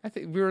did. I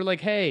think we were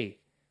like, hey.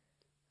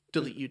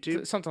 Delete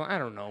YouTube? Something, I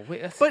don't know. But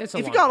if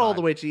you got all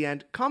the way to the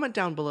end, comment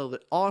down below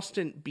that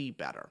Austin be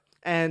better.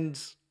 And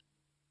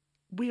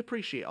we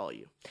appreciate all of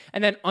you.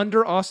 And then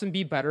under Austin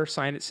be better,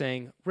 sign it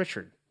saying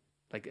Richard.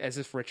 Like as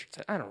if Richard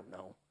said, I don't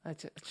know.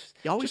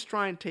 You always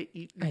try and take,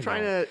 you're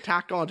trying to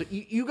tack on to,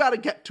 you got to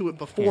get to it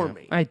before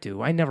me. I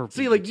do. I never.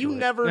 See, like you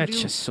never do,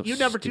 so you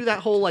never do that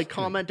whole like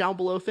comment down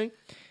below thing.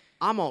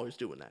 I'm always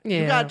doing that.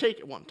 Yeah. You got to take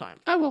it one time.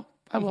 I will.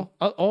 I will.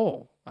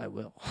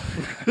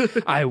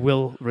 I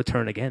will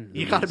return again.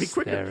 You got to be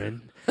quicker.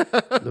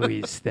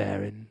 Louise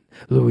Theron.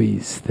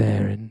 Louise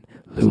Theron.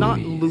 It's not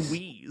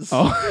Louise.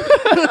 Oh.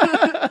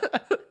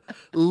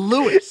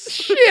 Lewis.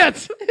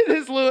 Shit. It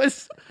is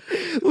Louise.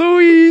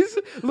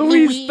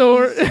 Louise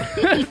Thorne.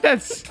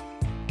 That's